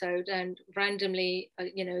episode, and randomly,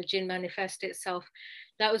 you know, a jinn manifested itself.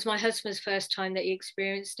 That was my husband's first time that he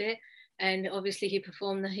experienced it. And obviously he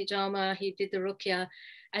performed the hijama, he did the ruqya.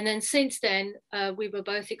 And then since then, we were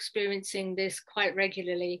both experiencing this quite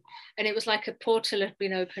regularly. And it was like a portal had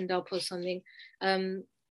been opened up or something.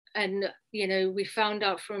 And, you know, we found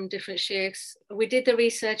out from different sheikhs, we did the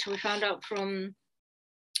research and we found out from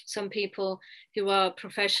some people who are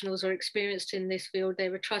professionals or experienced in this field, they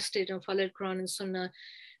were trusted and followed Quran and Sunnah,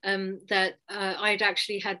 that I'd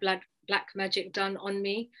actually had black magic done on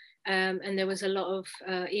me. And there was a lot of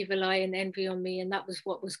evil eye and envy on me, and that was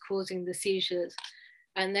what was causing the seizures.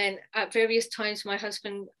 And then at various times, my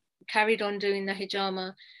husband carried on doing the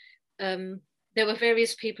hijama. There were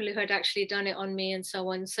various people who had actually done it on me and so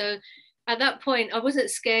on. So at that point, I wasn't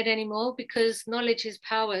scared anymore because knowledge is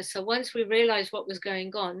power. So once we realized what was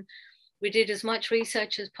going on, we did as much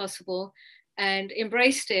research as possible and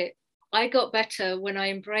embraced it. I got better when I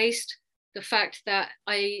embraced the fact that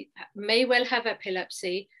I may well have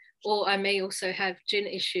epilepsy, or I may also have jinn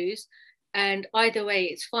issues. And either way,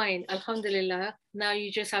 it's fine. Alhamdulillah. Now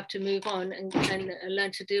you just have to move on and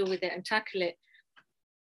learn to deal with it and tackle it.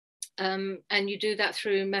 And you do that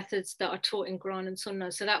through methods that are taught in Quran and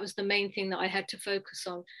Sunnah. So that was the main thing that I had to focus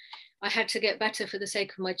on. I had to get better for the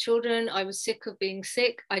sake of my children. I was sick of being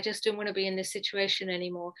sick. I just didn't want to be in this situation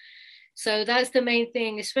anymore. So that's the main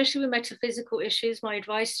thing, especially with metaphysical issues. My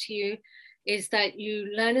advice to you is that you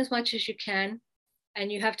learn as much as you can,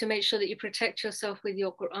 and you have to make sure that you protect yourself with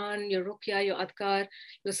your Quran, your ruqya, your adhkar,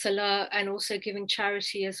 your salah, and also giving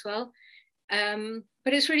charity as well.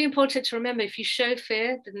 But it's really important to remember, if you show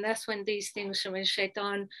fear, then that's when these things, when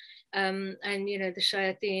shaitan and, you know, the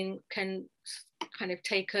shayateen can kind of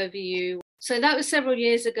take over you. So that was several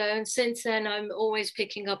years ago. And since then, I'm always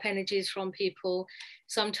picking up energies from people.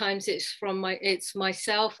 Sometimes it's it's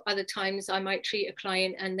myself. Other times I might treat a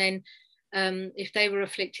client, and then if they were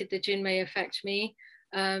afflicted, the jinn may affect me,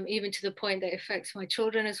 even to the point that it affects my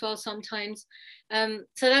children as well sometimes. So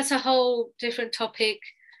that's a whole different topic.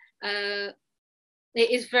 It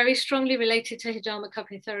is very strongly related to hijama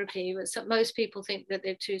cupping therapy, but most people think that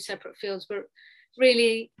they're two separate fields, but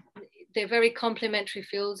really they're very complementary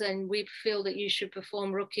fields, and we feel that you should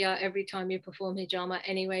perform ruqya every time you perform hijama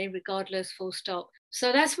anyway, regardless, full stop.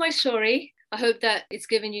 So that's my story. I hope that it's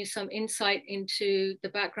given you some insight into the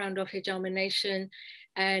background of Hijama Nation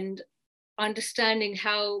and understanding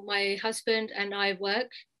how my husband and I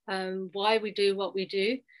work, why we do what we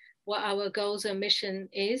do, what our goals and mission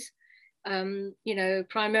is. You know,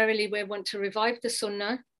 primarily we want to revive the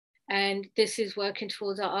Sunnah, and this is working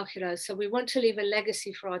towards our akhirah. So we want to leave a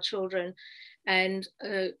legacy for our children, and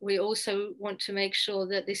we also want to make sure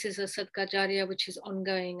that this is a sadqa jariyah which is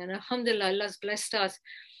ongoing. And alhamdulillah, Allah's blessed us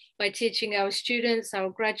by teaching our students,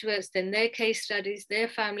 our graduates, then their case studies, their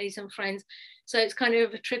families and friends. So it's kind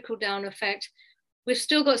of a trickle down effect. We've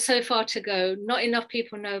still got so far to go. Not enough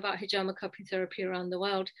people know about hijama cupping therapy around the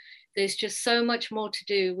world. There's just so much more to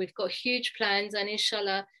do. We've got huge plans, and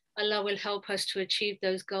inshallah, Allah will help us to achieve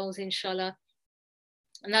those goals, inshallah.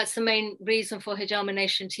 And that's the main reason for Hijama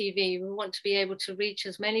Nation TV. We want to be able to reach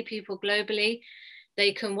as many people globally.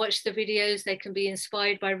 They can watch the videos, they can be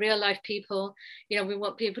inspired by real life people. You know, we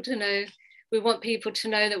want people to know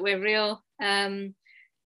that we're real.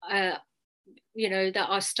 You know, that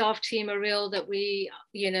our staff team are real, that we,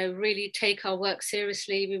 you know, really take our work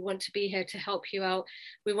seriously. We want to be here to help you out.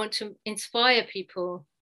 We want to inspire people,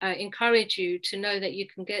 encourage you to know that you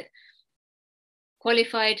can get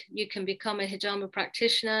qualified, you can become a hijama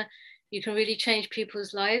practitioner, you can really change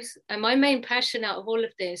people's lives. And my main passion out of all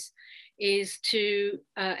of this is to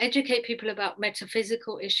educate people about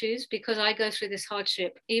metaphysical issues, because I go through this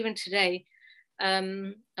hardship even today.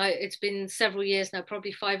 It's been several years now,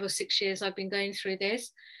 probably 5 or 6 years I've been going through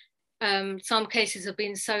this. Some cases have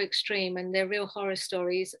been so extreme and they're real horror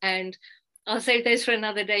stories, and I'll save those for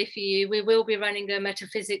another day for you. We will be running a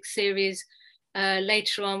metaphysics series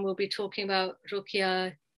later on. We'll be talking about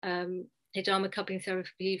ruqya, hijama cupping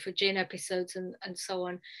therapy for jinn episodes, and so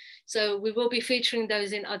on. So we will be featuring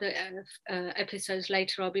those in other episodes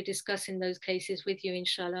later. I'll be discussing those cases with you,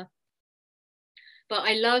 inshallah. But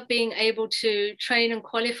I love being able to train and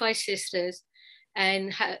qualify sisters,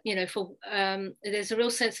 and you know, for there's a real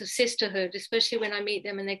sense of sisterhood, especially when I meet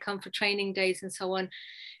them and they come for training days and so on.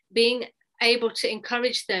 Being able to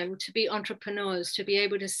encourage them to be entrepreneurs, to be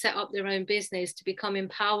able to set up their own business, to become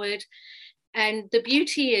empowered. And the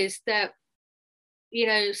beauty is that, you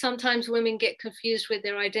know, sometimes women get confused with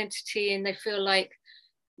their identity and they feel like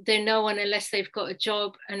they're no one unless they've got a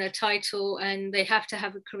job and a title, and they have to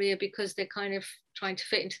have a career because they're kind of trying to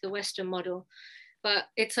fit into the Western model. But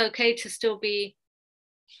it's okay to still be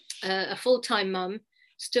a full-time mum,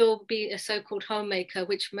 still be a so-called homemaker,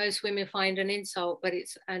 which most women find an insult, but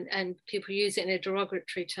it's, and people use it in a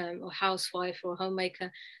derogatory term, or housewife or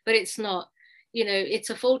homemaker, but it's not. You know,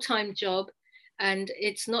 it's a full-time job, and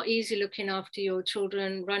it's not easy looking after your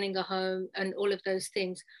children, running a home, and all of those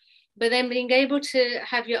things. But then being able to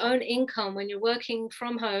have your own income when you're working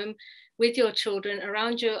from home with your children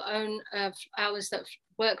around your own hours that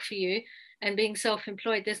work for you, and being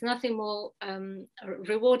self-employed, there's nothing more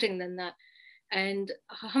rewarding than that. And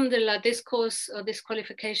alhamdulillah, this course or this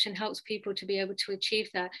qualification helps people to be able to achieve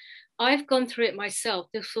that. I've gone through it myself.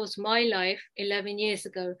 This was my life 11 years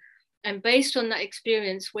ago. And based on that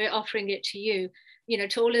experience, we're offering it to you, you know,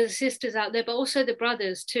 to all of the sisters out there, but also the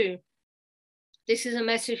brothers too. This is a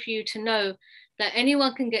message for you to know that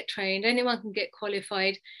anyone can get trained, anyone can get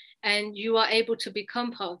qualified, and you are able to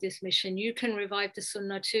become part of this mission. You can revive the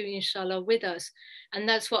Sunnah too, inshallah, with us. And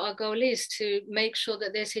that's what our goal is, to make sure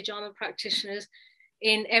that there's hijama practitioners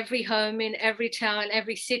in every home, in every town,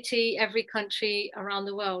 every city, every country around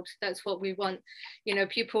the world. That's what we want. You know,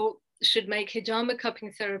 people should make hijama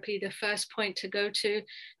cupping therapy the first point to go to,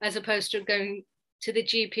 as opposed to going to the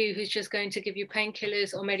GP who's just going to give you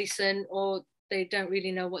painkillers or medicine, or they don't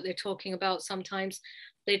really know what they're talking about. Sometimes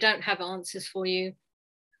they don't have answers for you.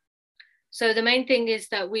 So the main thing is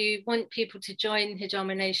that we want people to join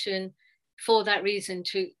Hijama Nation for that reason,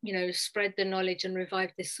 to, you know, spread the knowledge and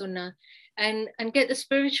revive this sunnah, and get the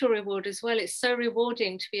spiritual reward as well. It's so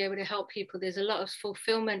rewarding to be able to help people. There's a lot of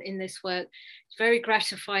fulfillment in this work. It's very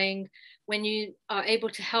gratifying when you are able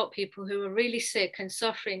to help people who are really sick and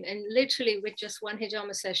suffering, and literally with just one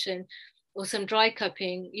hijama session or some dry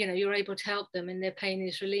cupping, you know, you're able to help them and their pain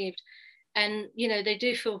is relieved. And, you know, they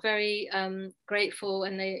do feel very grateful,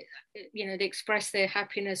 and they, you know, they express their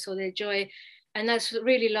happiness or their joy. And that's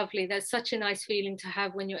really lovely. That's such a nice feeling to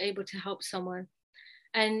have when you're able to help someone.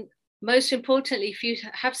 And most importantly, if you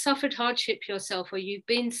have suffered hardship yourself, or you've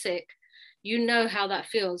been sick, you know how that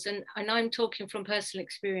feels. And I'm talking from personal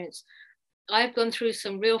experience. I've gone through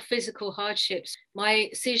some real physical hardships. My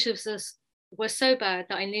seizures were so bad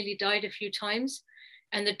that I nearly died a few times.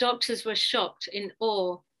 And the doctors were shocked, in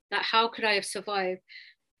awe, that how could I have survived?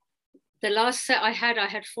 The last set I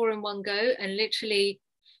had 4 in one go, and literally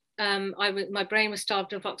my brain was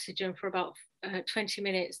starved of oxygen for about 20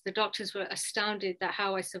 minutes. The doctors were astounded at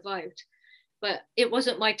how I survived. But it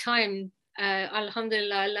wasn't my time.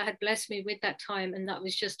 Alhamdulillah, Allah had blessed me with that time, and that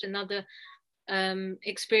was just another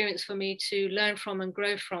experience for me to learn from and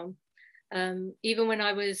grow from. Even when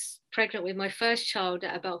I was pregnant with my first child,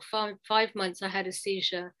 at about 5 months, I had a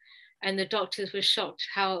seizure. And the doctors were shocked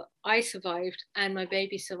how I survived and my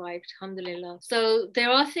baby survived, alhamdulillah. So there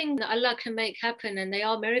are things that Allah can make happen, and they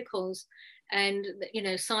are miracles. And, you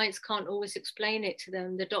know, science can't always explain it to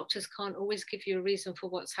them. The doctors can't always give you a reason for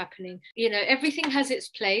what's happening. You know, everything has its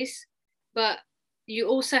place, but you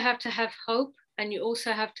also have to have hope, and you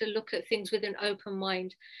also have to look at things with an open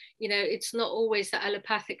mind. You know, it's not always that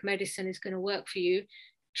allopathic medicine is going to work for you.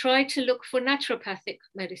 Try to look for naturopathic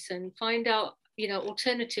medicine, find out, you know,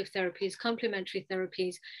 alternative therapies, complementary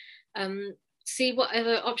therapies, see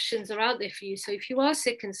whatever options are out there for you. So if you are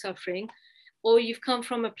sick and suffering, or you've come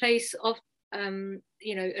from a place of,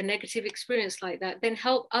 you know, a negative experience like that, then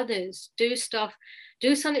help others, do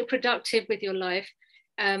something productive with your life.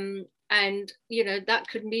 And, you know, that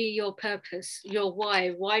could be your purpose, your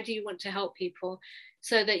why. Why do you want to help people?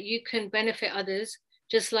 So that you can benefit others.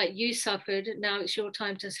 Just like you suffered, now it's your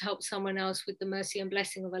time to help someone else with the mercy and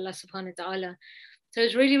blessing of Allah subhanahu wa ta'ala. So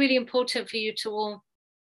it's really, really important for you to all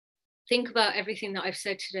think about everything that I've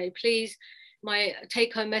said today. Please, my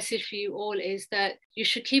take-home message for you all is that you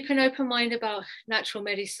should keep an open mind about natural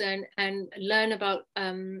medicine, and learn about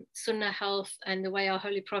Sunnah health and the way our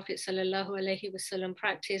Holy Prophet sallallahu alaihi wasallam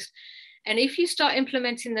practiced. And if you start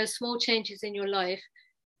implementing those small changes in your life,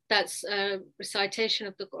 that's recitation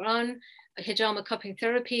of the Quran, hijama cupping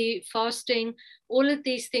therapy, fasting, all of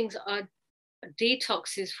these things are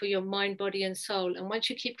detoxes for your mind, body, and soul. And once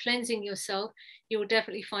you keep cleansing yourself, you will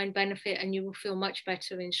definitely find benefit, and you will feel much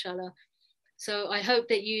better, inshallah. So I hope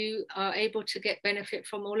that you are able to get benefit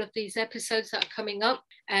from all of these episodes that are coming up.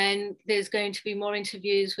 And there's going to be more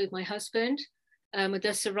interviews with my husband,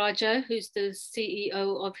 Mudassir Raja, who's the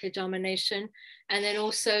CEO of Hijama Nation, and then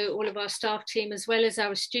also all of our staff team, as well as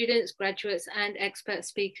our students, graduates, and expert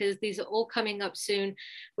speakers. These are all coming up soon.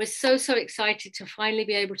 We're so excited to finally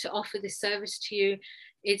be able to offer this service to you.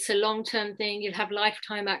 It's a long-term thing. You'll have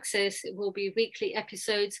lifetime access. It will be weekly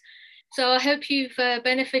episodes. So I hope you've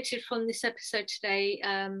benefited from this episode today.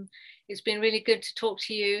 It's been really good to talk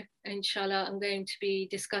to you. Inshallah, I'm going to be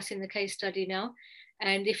discussing the case study now.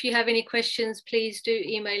 And if you have any questions, please do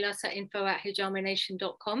email us at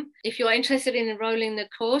info@hijamanation.com. If you are interested in enrolling in the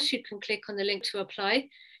course, you can click on the link to apply.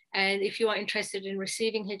 And if you are interested in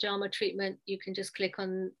receiving hijama treatment, you can just click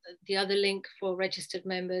on the other link for registered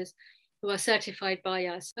members who are certified by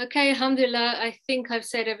us. Okay, alhamdulillah, I think I've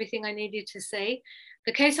said everything I needed to say.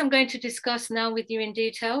 The case I'm going to discuss now with you in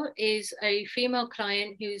detail is a female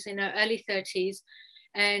client who's in her early 30s,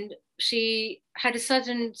 and she had a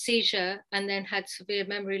sudden seizure and then had severe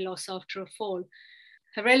memory loss after a fall.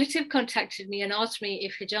 Her relative contacted me and asked me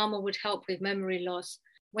if hijama would help with memory loss.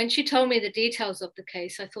 When she told me the details of the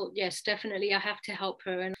case, I thought, yes, definitely I have to help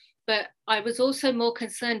her. But I was also more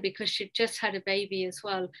concerned because she'd just had a baby as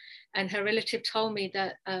well. And her relative told me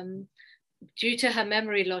that due to her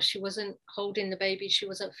memory loss, she wasn't holding the baby, she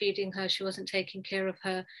wasn't feeding her, she wasn't taking care of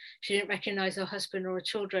her, she didn't recognize her husband or her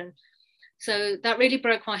children. So that really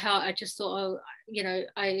broke my heart. I just thought, oh, you know,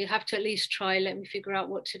 I have to at least try, let me figure out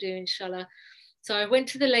what to do, inshallah. So I went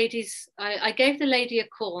to the ladies, I gave the lady a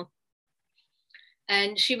call,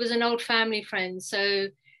 and she was an old family friend. So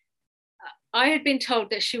I had been told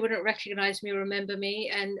that she wouldn't recognize me or remember me,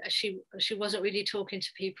 and she wasn't really talking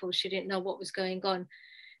to people. She didn't know what was going on.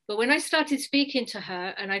 But when I started speaking to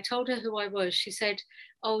her and I told her who I was, she said,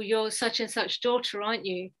 oh, you're such and such daughter, aren't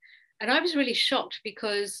you? And I was really shocked,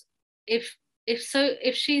 because if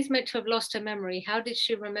she's meant to have lost her memory, how did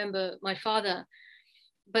she remember my father?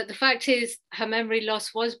 But the fact is, her memory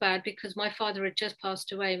loss was bad because my father had just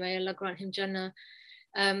passed away. May Allah grant him Jannah.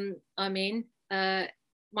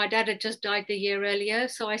 My dad had just died the year earlier.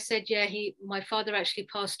 So I said, yeah, my father actually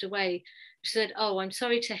passed away. She said, oh, I'm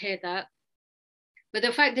sorry to hear that. But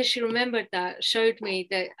the fact that she remembered that showed me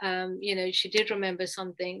that, you know, she did remember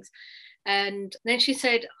some things. And then she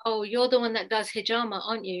said, oh, you're the one that does hijama,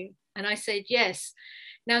 aren't you? And I said, yes.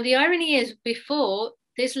 Now, the irony is, before,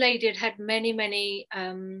 this lady had had many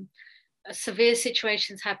severe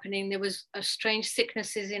situations happening. There was strange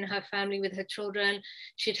sicknesses in her family with her children.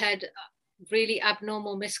 She'd had really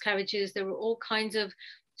abnormal miscarriages. There were all kinds of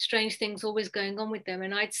strange things always going on with them.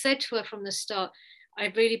 And I'd said to her from the start,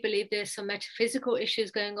 I really believe there's some metaphysical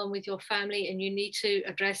issues going on with your family and you need to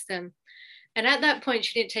address them. And at that point,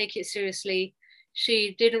 she didn't take it seriously.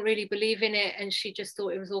 She didn't really believe in it, and she just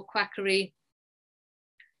thought it was all quackery.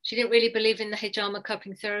 She didn't really believe in the hijama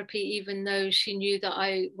cupping therapy, even though she knew that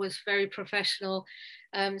I was very professional.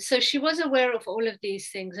 So she was aware of all of these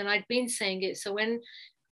things, and I'd been saying it. So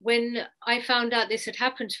when I found out this had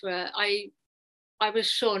happened to her, I was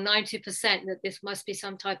sure 90% that this must be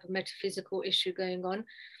some type of metaphysical issue going on.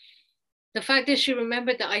 The fact is, she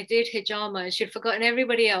remembered that I did hijama. She'd forgotten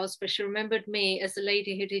everybody else, but she remembered me as the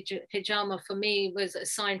lady who did hijama. For me, was a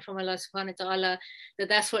sign from Allah subhanahu wa ta'ala that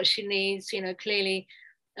that's what she needs. You know, clearly,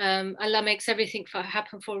 Allah makes everything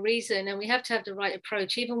happen for a reason, and we have to have the right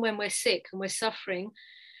approach, even when we're sick and we're suffering.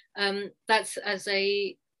 That's as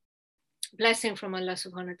a blessing from Allah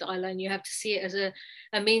subhanahu wa ta'ala, and you have to see it as a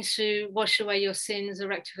means to wash away your sins, a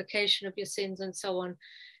rectification of your sins, and so on.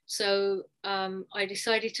 So I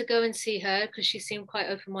decided to go and see her because she seemed quite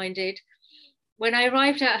open-minded. When I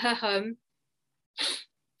arrived at her home,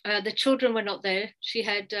 the children were not there. She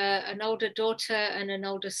had an older daughter and an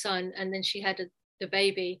older son, and then she had the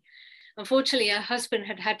baby. Unfortunately, her husband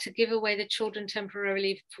had had to give away the children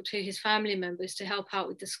temporarily to his family members to help out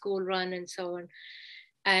with the school run and so on,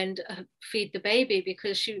 and feed the baby,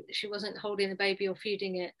 because she wasn't holding the baby or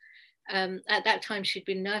feeding it. At that time, she'd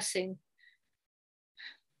been nursing.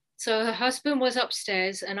 So her husband was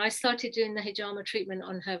upstairs, and I started doing the hijama treatment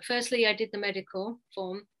on her. Firstly, I did the medical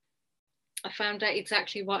form. I found out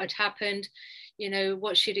exactly what had happened, you know,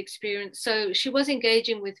 what she'd experienced. So she was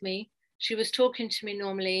engaging with me. She was talking to me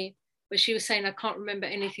normally, but she was saying, I can't remember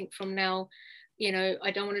anything from now. You know,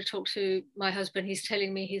 I don't want to talk to my husband. He's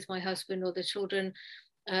telling me he's my husband, or the children.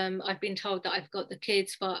 I've been told that I've got the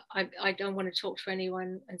kids, but I don't want to talk to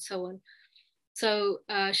anyone, and so on. So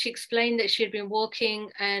she explained that she had been walking,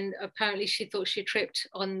 and apparently she thought she tripped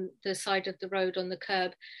on the side of the road on the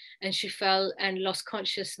curb, and she fell and lost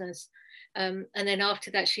consciousness. And then after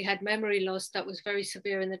that, she had memory loss that was very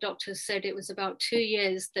severe, and the doctors said it was about 2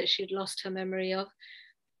 years that she'd lost her memory of.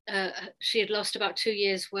 She had lost about 2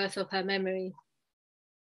 years worth of her memory.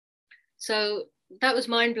 So that was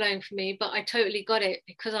mind-blowing for me, but I totally got it,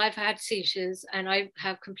 because I've had seizures and I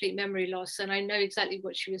have complete memory loss, and I know exactly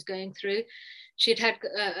what she was going through. She'd had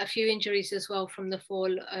a few injuries as well from the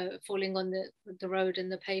fall, falling on the road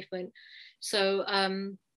and the pavement. So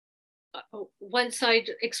once I'd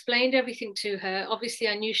explained everything to her, obviously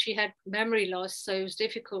I knew she had memory loss, so it was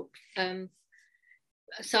difficult.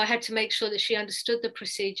 So I had to make sure that she understood the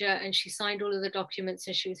procedure, and she signed all of the documents,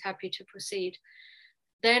 and she was happy to proceed.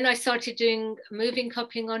 Then I started doing moving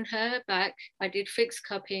cupping on her back. I did fixed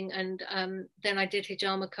cupping, and then I did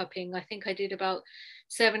hijama cupping. I think I did about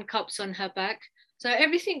 7 cups on her back. So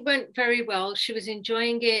everything went very well. She was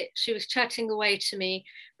enjoying it. She was chatting away to me,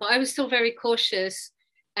 but I was still very cautious,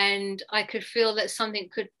 and I could feel that something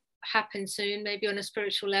could happen soon, maybe on a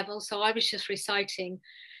spiritual level. So I was just reciting.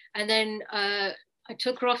 And then I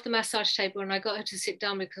took her off the massage table and I got her to sit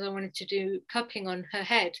down because I wanted to do cupping on her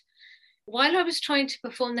head. While I was trying to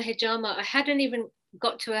perform the hijama, I hadn't even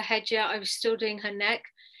got to her head yet. I was still doing her neck.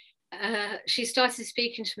 She started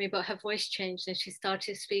speaking to me, but her voice changed and she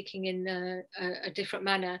started speaking in a different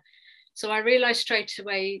manner. So I realized straight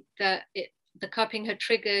away that the cupping had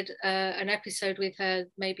triggered an episode with her,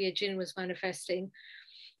 maybe a jinn was manifesting.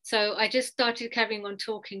 So I just started carrying on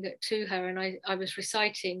talking to her, and I was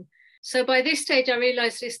reciting. So by this stage, I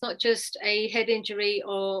realized it's not just a head injury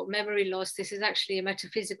or memory loss. This is actually a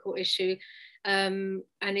metaphysical issue. And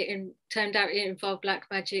it turned out it involved black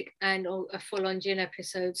magic and a full-on jinn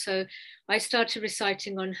episode. So I started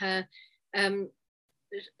reciting on her.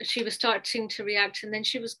 She was starting to react, and then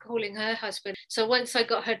she was calling her husband. So once I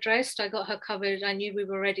got her dressed, I got her covered, I knew we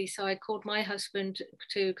were ready. So I called my husband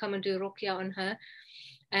to come and do ruqya on her.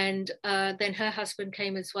 And then her husband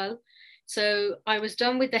came as well. So I was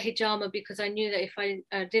done with the hijama because I knew that if I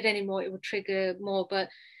did any more, it would trigger more. But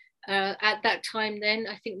at that time then,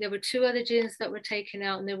 I think there were 2 other jinns that were taken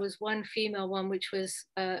out, and there was one female one, which was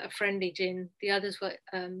a friendly jinn. The others were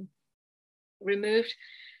removed.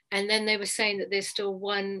 And then they were saying that there's still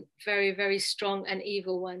one very, very strong and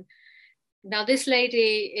evil one. Now, this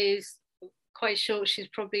lady is quite short. She's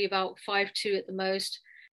probably about 5'2" at the most.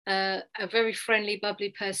 A very friendly, bubbly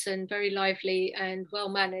person, very lively and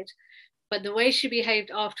well-mannered. But the way she behaved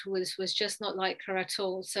afterwards was just not like her at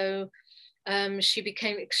all. So she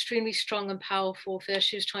became extremely strong and powerful. First,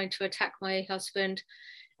 she was trying to attack my husband,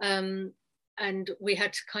 and we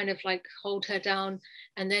had to kind of like hold her down.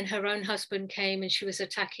 And then her own husband came and she was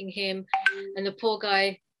attacking him. And the poor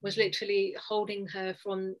guy was literally holding her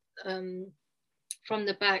from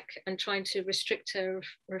the back and trying to restrict her,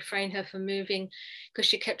 refrain her from moving, because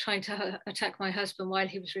she kept trying to attack my husband while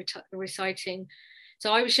he was reciting.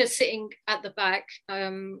 So I was just sitting at the back.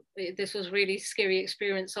 This was really scary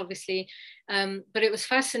experience, obviously, but it was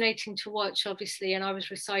fascinating to watch, obviously. And I was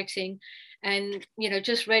reciting, and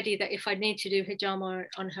just ready that if I need to do hijama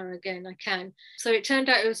on her again, I can. So it turned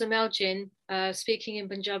out it was a male jinn, speaking in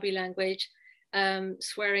Punjabi language,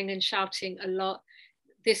 swearing and shouting a lot.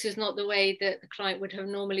 This is not the way that the client would have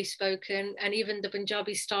normally spoken, and even the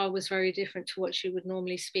Punjabi style was very different to what she would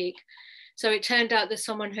normally speak. So it turned out that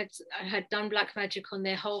someone had done black magic on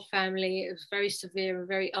their whole family. It was very severe and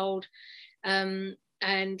very old. And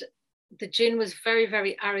the jinn was very,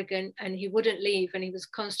 very arrogant, and he wouldn't leave, and he was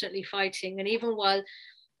constantly fighting. And even while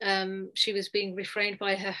she was being refrained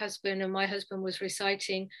by her husband and my husband was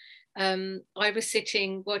reciting, I was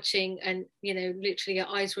sitting watching, and literally her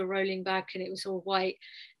eyes were rolling back and it was all white,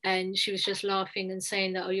 and she was just laughing and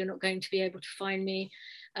saying that, oh, you're not going to be able to find me,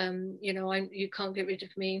 you can't get rid of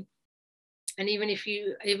me. And even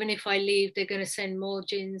if I leave, they're going to send more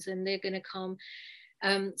jinns and they're going to come.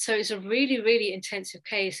 So it's a really, really intensive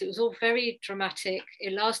case. It was all very dramatic.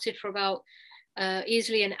 It lasted for about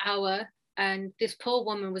easily an hour. And this poor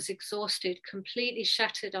woman was exhausted, completely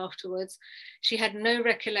shattered afterwards. She had no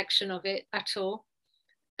recollection of it at all.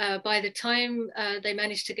 By the time they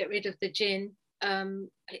managed to get rid of the jinn,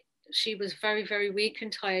 she was very, very weak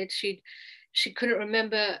and tired. She couldn't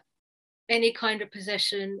remember any kind of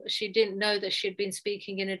possession. She didn't know that she had been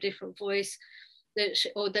speaking in a different voice,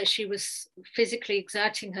 that she was physically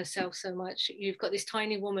exerting herself so much. You've got this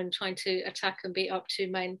tiny woman trying to attack and beat up 2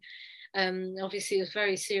 men. Obviously, it was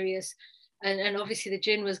very serious. And obviously the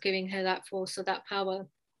jinn was giving her that force or that power.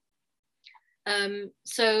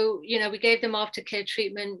 So, we gave them aftercare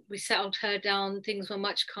treatment. We settled her down. Things were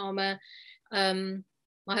much calmer. My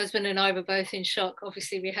husband and I were both in shock.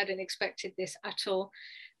 Obviously, we hadn't expected this at all.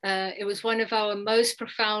 It was one of our most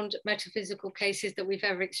profound metaphysical cases that we've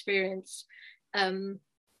ever experienced.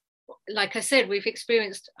 Like I said, we've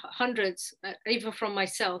experienced hundreds, even from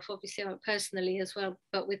myself, obviously personally as well,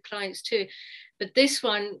 but with clients too. But this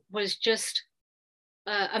one was just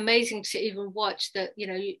amazing to even watch, that,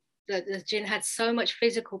 the jinn had so much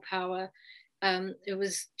physical power. It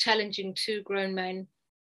was challenging 2 grown men.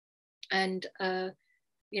 And, the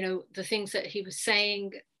things that he was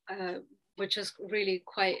saying were just really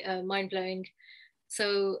quite mind-blowing.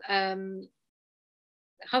 So,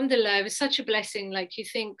 alhamdulillah, it was such a blessing. Like, you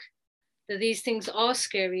think that these things are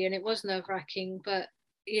scary, and it was nerve-wracking, but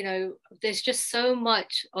there's just so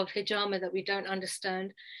much of hijama that we don't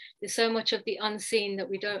understand. There's so much of the unseen that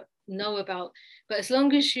we don't know about. But as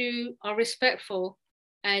long as you are respectful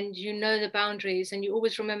and you know the boundaries, and you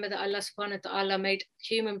always remember that Allah subhanahu wa ta'ala made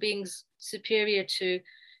human beings superior to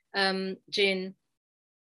jinn,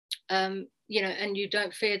 and you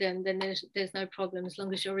don't fear them, then there's no problem, as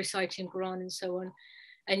long as you're reciting Quran and so on,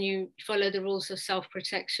 and you follow the rules of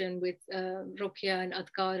self-protection with ruqya and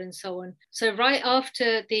adhkar and so on. So right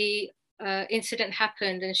after the incident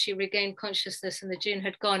happened and she regained consciousness and the jinn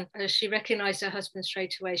had gone, she recognized her husband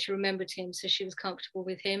straight away. She remembered him, so she was comfortable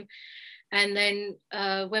with him. And then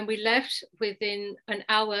when we left, within an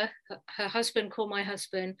hour, her husband called my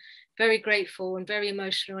husband, very grateful and very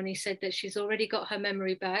emotional. And he said that she's already got her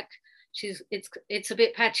memory back. It's a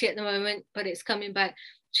bit patchy at the moment, but it's coming back.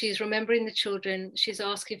 She's remembering the children. She's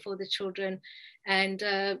asking for the children.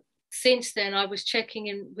 And since then, I was checking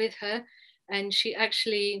in with her, and she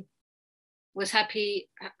actually was happy.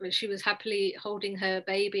 She was happily holding her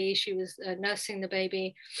baby. She was nursing the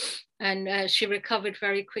baby, and she recovered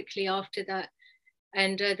very quickly after that.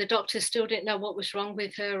 And the doctors still didn't know what was wrong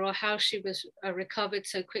with her or how she was recovered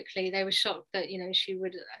so quickly. They were shocked that she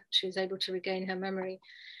was able to regain her memory.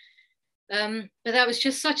 But that was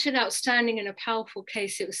just such an outstanding and a powerful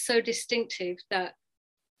case. It was so distinctive, that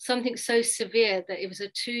something so severe that it was a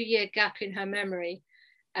 2-year gap in her memory,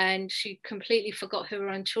 and she completely forgot who her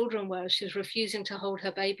own children were. She was refusing to hold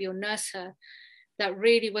her baby or nurse her. That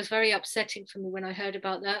really was very upsetting for me when I heard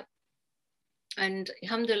about that. And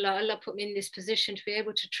alhamdulillah, Allah put me in this position to be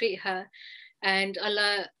able to treat her, and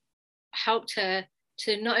Allah helped her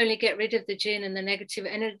to not only get rid of the jinn and the negative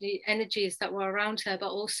energies that were around her, but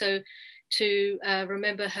also to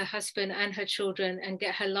remember her husband and her children and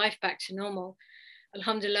get her life back to normal.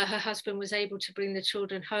 Alhamdulillah, her husband was able to bring the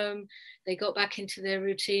children home. They got back into their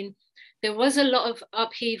routine. There was a lot of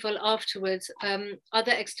upheaval afterwards.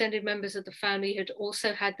 Other extended members of the family had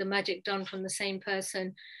also had the magic done from the same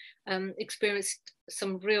person, experienced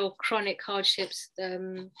some real chronic hardships.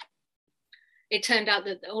 It turned out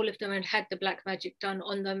that all of them had had the black magic done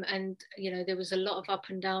on them, and there was a lot of up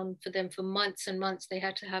and down for them for months and months. They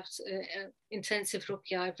had to have intensive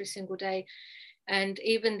ruqya every single day. And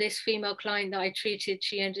even this female client that I treated,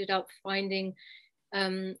 she ended up finding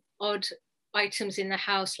odd items in the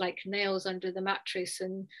house, like nails under the mattress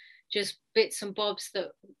and just bits and bobs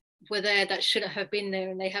that were there that shouldn't have been there,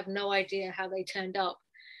 and they have no idea how they turned up.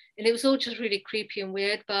 And it was all just really creepy and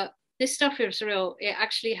weird, but this stuff is real. It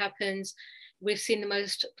actually happens. We've seen the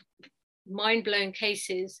most mind-blowing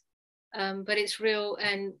cases, but it's real.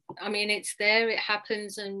 And I mean, it's there, it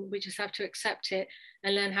happens, and we just have to accept it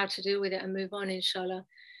and learn how to deal with it and move on, inshallah.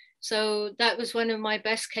 So that was one of my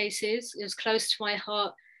best cases. It was close to my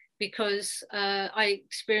heart because I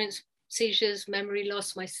experienced seizures, memory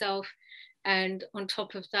loss myself. And on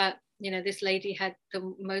top of that, this lady had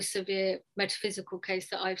the most severe metaphysical case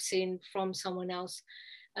that I've seen from someone else.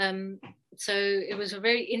 So it was a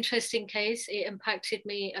very interesting case. It impacted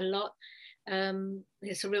me a lot.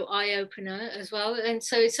 It's a real eye-opener as well. And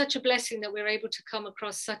so it's such a blessing that we're able to come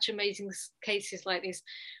across such amazing cases like this.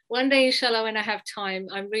 One day, inshallah, when I have time,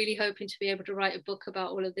 I'm really hoping to be able to write a book about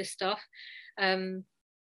all of this stuff. I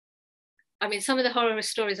mean, some of the horror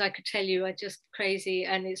stories I could tell you are just crazy,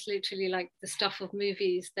 and it's literally like the stuff of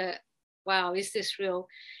movies that, wow, is this real?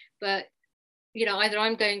 But either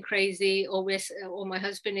I'm going crazy or my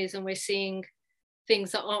husband is, and we're seeing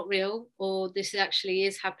things that aren't real, or this actually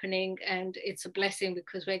is happening, and it's a blessing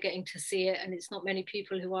because we're getting to see it, and it's not many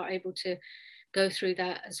people who are able to go through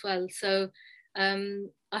that as well. So I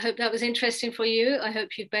hope that was interesting for you. I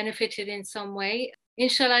hope you've benefited in some way.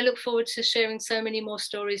 Inshallah, I look forward to sharing so many more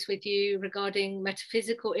stories with you regarding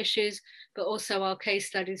metaphysical issues, but also our case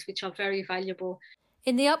studies, which are very valuable.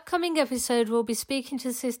 In the upcoming episode, we'll be speaking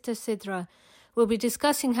to Sister Sidra. We'll be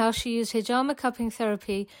discussing how she used Hijama cupping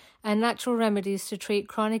therapy and natural remedies to treat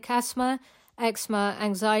chronic asthma, eczema,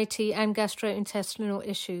 anxiety, and gastrointestinal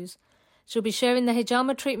issues. She'll be sharing the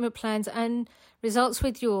Hijama treatment plans and results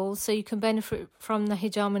with you all so you can benefit from the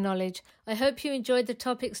Hijama knowledge. I hope you enjoyed the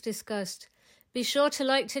topics discussed. Be sure to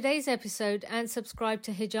like today's episode and subscribe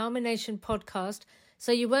to Hijama Nation podcast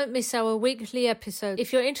so you won't miss our weekly episode.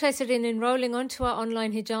 If you're interested in enrolling onto our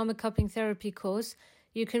online Hijama cupping therapy course,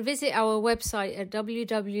 you can visit our website at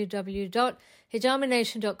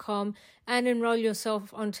www.hijamanation.com and enroll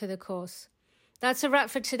yourself onto the course. That's a wrap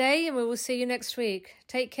for today, and we will see you next week.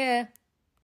 Take care.